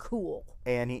 She is cool.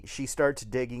 and she starts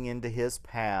digging into his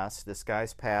past, this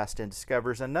guy's past, and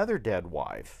discovers another dead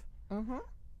wife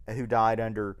who died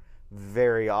under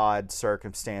very odd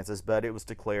circumstances, but it was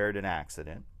declared an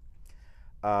accident.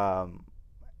 And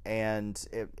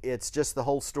it's just the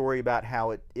whole story about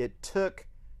how it took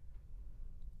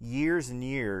years and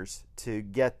years to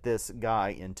get this guy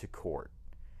into court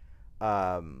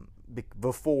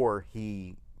before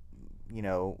he,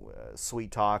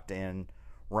 sweet-talked and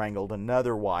wrangled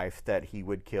another wife that he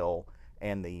would kill,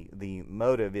 and the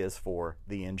motive is for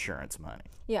the insurance money.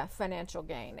 Yeah, financial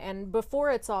gain. And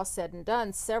before it's all said and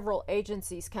done, several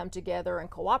agencies come together and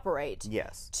cooperate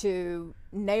Yes. to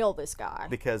nail this guy.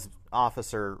 Because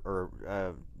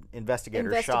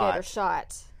Investigator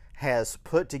Schott. has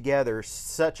put together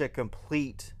such a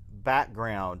complete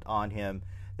background on him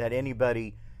that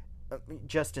anybody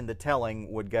just in the telling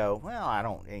would go, well,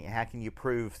 how can you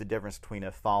prove the difference between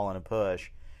a fall and a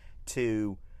push?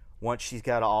 To once she's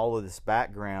got all of this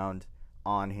background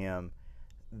on him,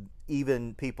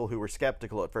 even people who were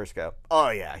skeptical at first go, oh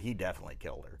yeah, he definitely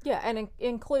killed her. Yeah, and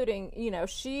including,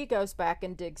 she goes back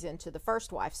and digs into the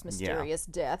first wife's mysterious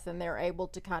death, and they're able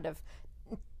to kind of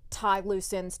tie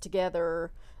loose ends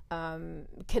together,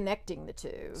 connecting the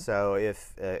two. So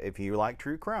if you like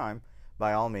true crime,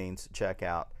 by all means, check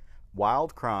out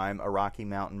Wild Crime, A Rocky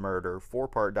Mountain Murder,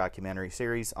 4-part documentary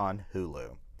series on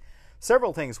Hulu.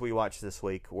 Several things we watched this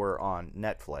week were on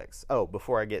Netflix. Oh,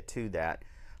 before I get to that,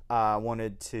 I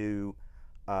wanted to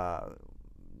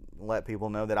let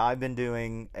people know that I've been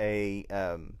doing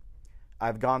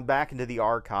I've gone back into the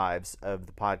archives of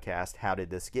the podcast, How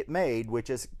Did This Get Made?, which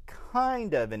is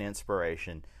kind of an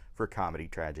inspiration for Comedy,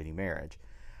 Tragedy, Marriage.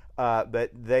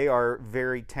 But they are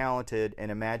very talented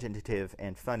and imaginative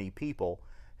and funny people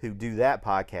who do that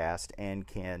podcast and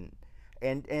can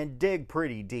dig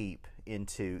pretty deep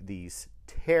into these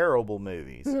terrible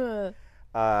movies. The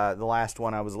last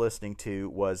one I was listening to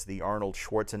was the Arnold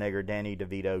Schwarzenegger, Danny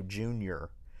DeVito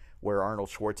Jr., where Arnold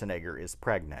Schwarzenegger is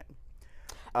pregnant.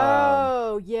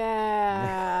 Yeah.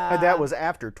 That was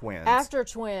after Twins. After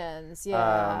Twins,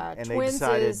 yeah. And Twins they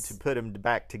decided to put them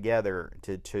back together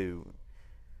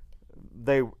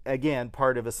they, again,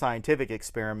 part of a scientific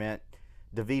experiment.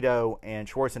 DeVito and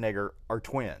Schwarzenegger are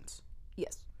twins.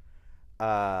 Yes.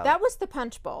 That was the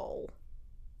Punch Bowl.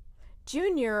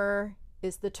 Junior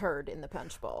is the turd in the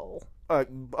Punch Bowl.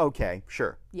 Okay,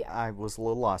 sure. Yeah. I was a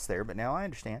little lost there, but now I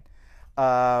understand.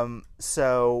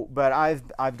 But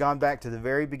I've gone back to the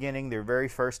very beginning, their very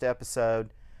first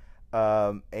episode,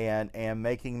 and am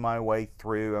making my way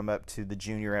through. I'm up to the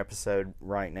Junior episode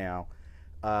right now.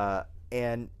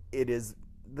 And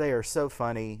they are so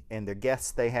funny, and the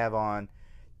guests they have on,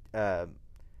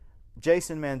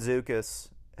 Jason Mantzoukas,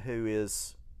 who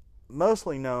is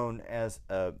mostly known as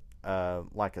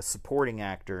like a supporting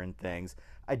actor in things.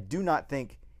 I do not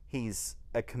think he's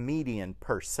a comedian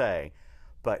per se,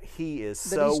 but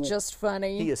he's just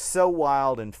funny. He is so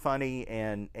wild and funny,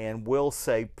 and will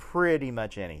say pretty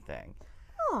much anything.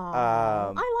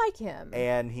 I like him.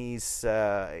 And he's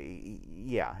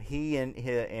he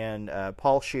and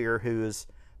Paul Scheer, who is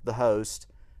the host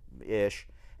ish,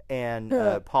 and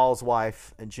Paul's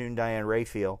wife, June Diane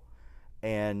Raphael,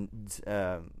 and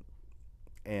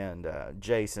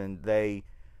Jason, they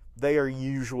are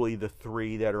usually the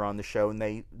three that are on the show,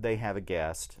 and they have a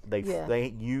guest.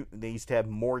 They used to have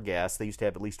more guests. They used to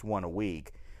have at least one a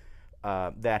week.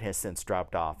 That has since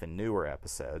dropped off in newer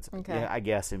episodes. Okay. I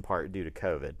guess in part due to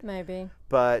COVID. Maybe.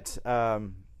 But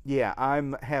yeah,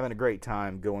 I'm having a great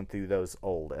time going through those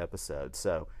old episodes.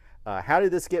 So, how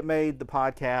did this get made? The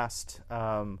podcast.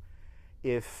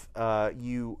 If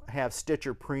you have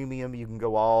Stitcher Premium, you can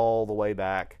go all the way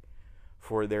back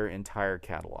for their entire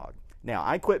catalog. Now,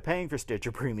 I quit paying for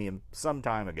Stitcher Premium some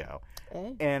time ago,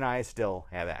 and I still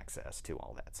have access to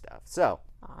all that stuff. So,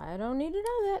 I don't need to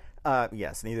know that.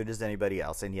 yes, neither does anybody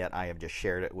else, and yet I have just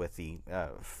shared it with the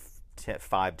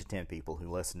 5 to 10 people who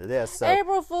listen to this. So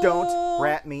April Fool! Don't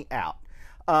rat me out.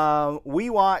 We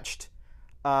watched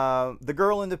The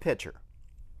Girl in the Picture.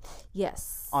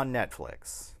 Yes. On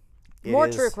Netflix. More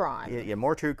true crime. Yeah,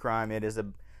 more true crime. It is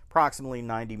approximately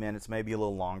 90 minutes, maybe a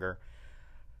little longer,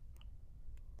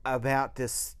 about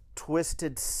this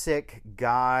twisted, sick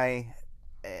guy.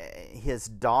 His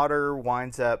daughter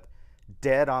winds up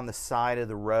dead on the side of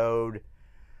the road.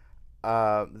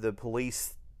 The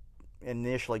police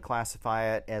initially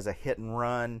classify it as a hit and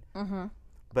run,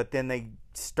 but then they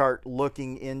start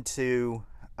looking into,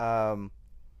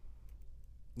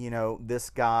 this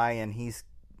guy, and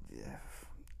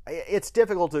it's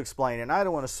difficult to explain, and I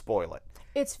don't want to spoil it.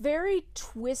 It's very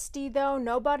twisty, though.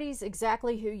 Nobody's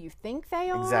exactly who you think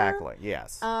they are. Exactly,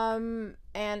 yes. And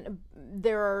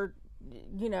there are,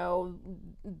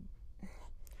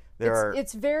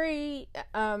 it's very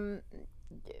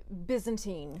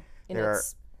Byzantine in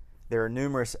its. There are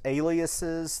numerous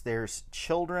aliases. There's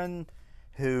children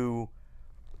who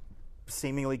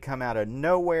seemingly come out of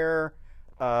nowhere.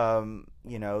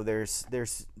 There's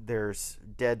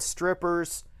dead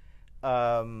strippers,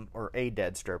 or a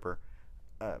dead stripper.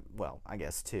 Well, I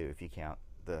guess 2 if you count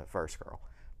the first girl.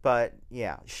 But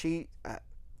yeah,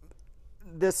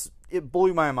 it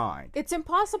blew my mind. It's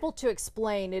impossible to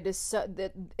explain. It is so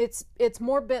that it's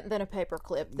more bent than a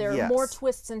paperclip. There are more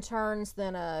twists and turns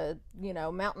than a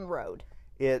mountain road.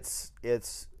 It's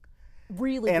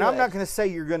really and good. I'm not going to say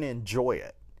you're going to enjoy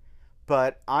it,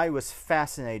 but I was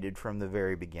fascinated from the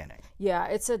very beginning. Yeah,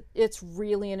 it's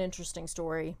really an interesting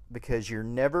story because you're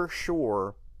never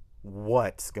sure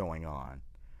what's going on,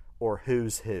 or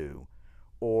who's who,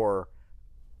 or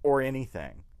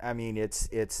anything. I mean, it's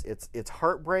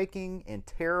heartbreaking and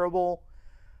terrible.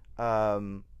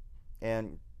 And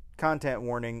content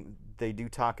warning: they do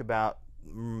talk about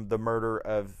the murder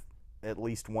of at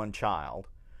least one child.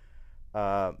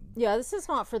 Yeah, this is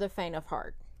not for the faint of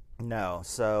heart. No,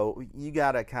 so you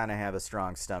gotta kind of have a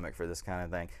strong stomach for this kind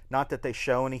of thing. Not that they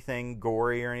show anything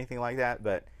gory or anything like that,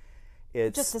 but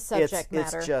it's just the subject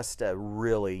matter. It's just a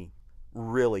really,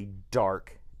 really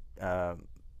dark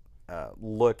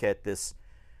look at this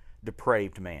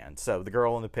depraved man. So, The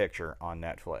Girl in the Picture on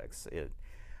Netflix.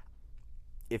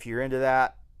 If you're into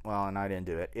that, well, and I didn't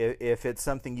do it. If it's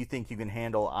something you think you can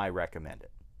handle, I recommend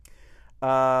it.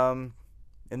 And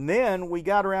then we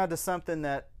got around to something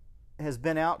that has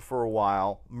been out for a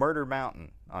while, Murder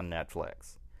Mountain on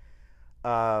Netflix,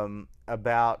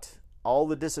 about all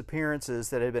the disappearances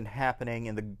that have been happening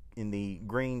in the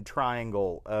Green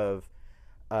Triangle of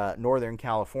Northern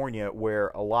California, where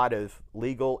a lot of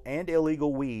legal and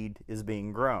illegal weed is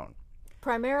being grown.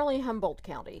 Primarily Humboldt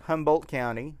County. Humboldt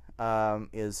County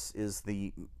is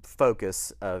the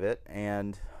focus of it,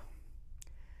 and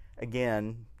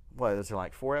again, what is there,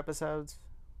 like 4 episodes,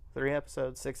 3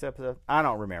 episodes, 6 episodes? I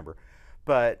don't remember,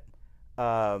 but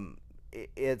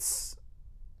it's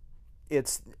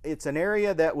an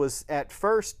area that was at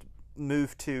first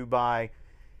moved to by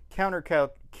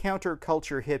counterculture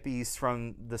hippies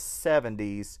from the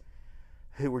 70s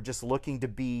who were just looking to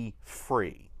be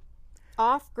free.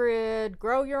 Off-grid,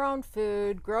 grow your own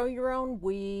food, grow your own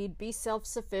weed, be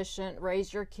self-sufficient,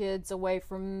 raise your kids away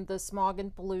from the smog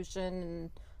and pollution, and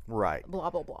right, blah,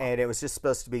 blah, blah. And it was just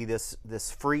supposed to be this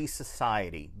free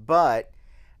society. But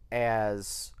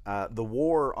as the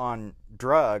war on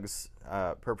drugs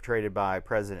perpetrated by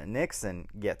President Nixon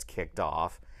gets kicked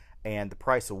off and the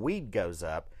price of weed goes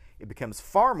up, it becomes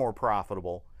far more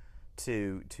profitable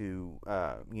to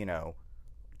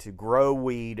grow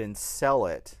weed and sell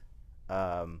it,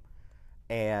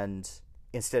 and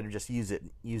instead of just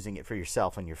using it for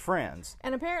yourself and your friends.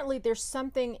 And apparently, there's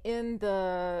something in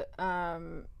the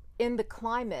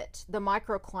climate, the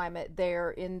microclimate there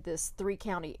in this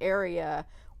 3-county area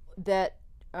that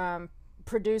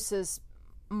produces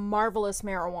marvelous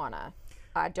marijuana.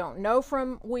 I don't know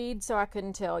from weed, so I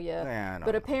couldn't tell you.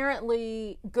 But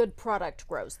apparently, good product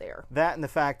grows there. That and the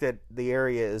fact that the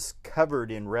area is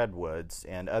covered in redwoods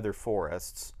and other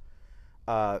forests,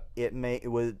 it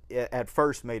at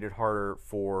first made it harder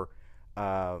for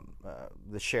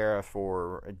the sheriff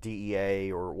or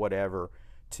DEA or whatever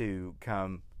to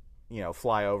come,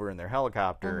 fly over in their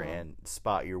helicopter and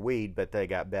spot your weed, but they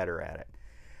got better at it.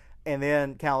 And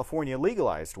then California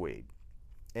legalized weed.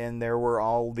 And there were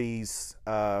all these,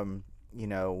 you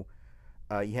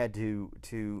had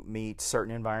to meet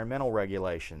certain environmental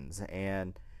regulations,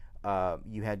 and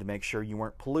you had to make sure you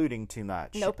weren't polluting too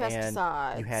much. No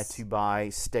pesticides. And you had to buy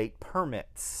state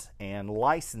permits and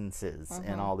licenses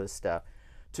and all this stuff.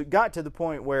 Got to the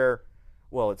point where,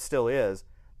 well, it still is,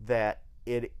 that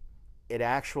it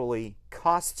actually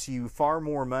costs you far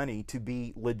more money to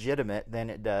be legitimate than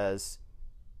it does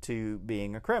to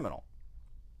being a criminal.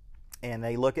 And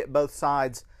they look at both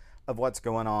sides of what's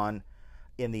going on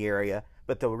in the area.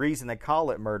 But the reason they call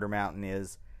it Murder Mountain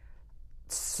is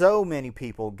so many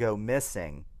people go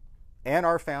missing and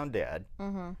are found dead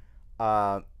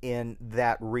in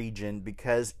that region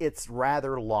because it's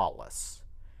rather lawless.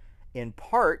 In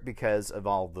part because of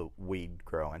all the weed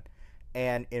growing,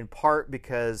 and in part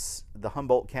because the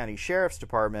Humboldt County Sheriff's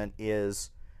Department is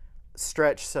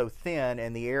stretched so thin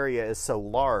and the area is so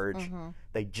large,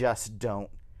 they just don't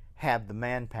have the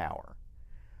manpower.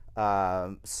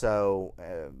 I'm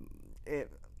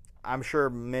sure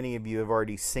many of you have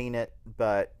already seen it,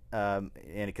 but and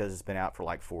because it's been out for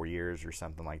like 4 years or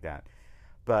something like that.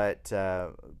 But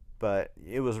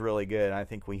it was really good. I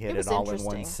think we hit it all in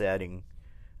one setting,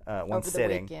 one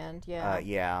sitting. The weekend,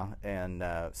 yeah. And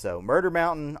so Murder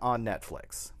Mountain on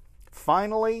Netflix.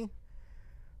 Finally,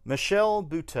 Michelle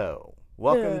Buteau.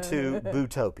 Welcome to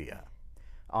Bootopia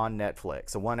on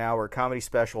Netflix. A 1-hour comedy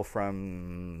special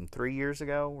from 3 years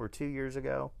ago or 2 years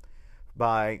ago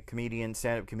by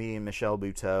stand-up comedian Michelle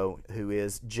Buteau, who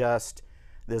is just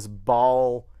this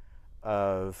ball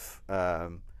of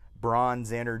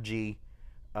bronze energy.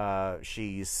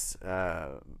 She's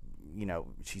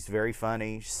she's very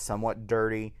funny, somewhat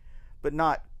dirty, but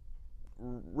not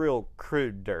real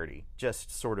crude dirty,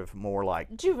 just sort of more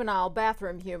like juvenile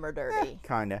bathroom humor dirty.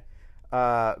 Kind of.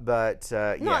 But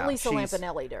not Lisa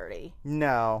Lampanelli dirty.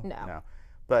 No.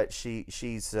 But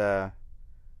she's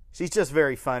just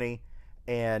very funny,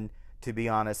 and to be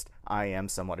honest, I am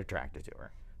somewhat attracted to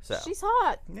her. So she's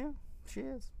hot. Yeah, she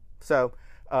is. So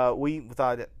we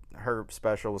thought that her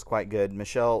special was quite good.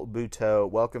 Michelle Buteau,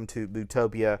 welcome to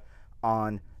Bootopia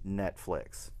on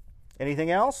Netflix. Anything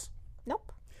else?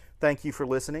 Nope. Thank you for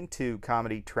listening to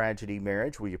Comedy, Tragedy,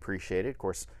 Marriage. We appreciate it. Of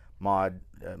course,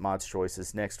 Maud's choice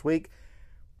is next week.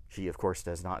 She, of course,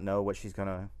 does not know what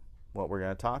we're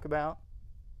gonna talk about.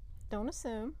 Don't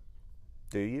assume.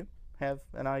 Do you have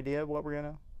an idea of what we're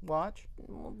gonna watch?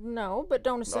 No, but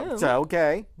don't assume.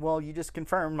 Okay. Well, you just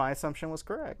confirmed my assumption was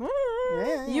correct.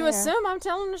 You assume I'm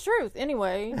telling the truth.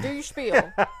 Anyway, do your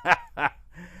spiel.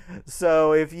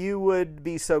 So if you would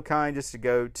be so kind as to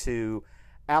go to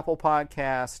Apple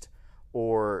Podcast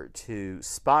or to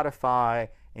Spotify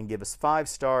and give us 5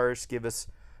 stars, give us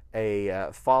a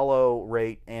follow,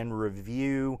 rate, and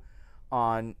review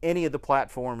on any of the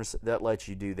platforms that let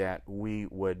you do that, we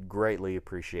would greatly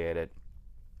appreciate it.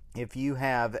 If you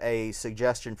have a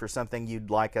suggestion for something you'd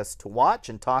like us to watch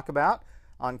and talk about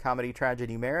on Comedy,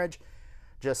 Tragedy, Marriage,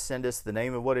 just send us the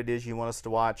name of what it is you want us to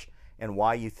watch and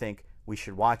why you think we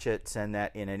should watch it. Send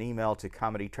that in an email to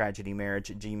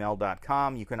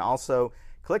comedytragedymarriage@gmail.com. You can also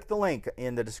click the link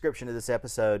in the description of this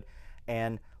episode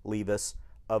and leave us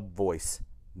a voice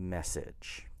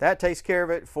message. That takes care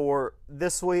of it for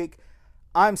this week.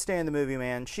 I'm Stan the Movie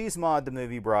Man. She's Maud the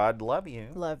Movie Broad. Love you.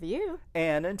 Love you.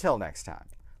 And until next time.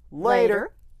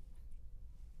 Later.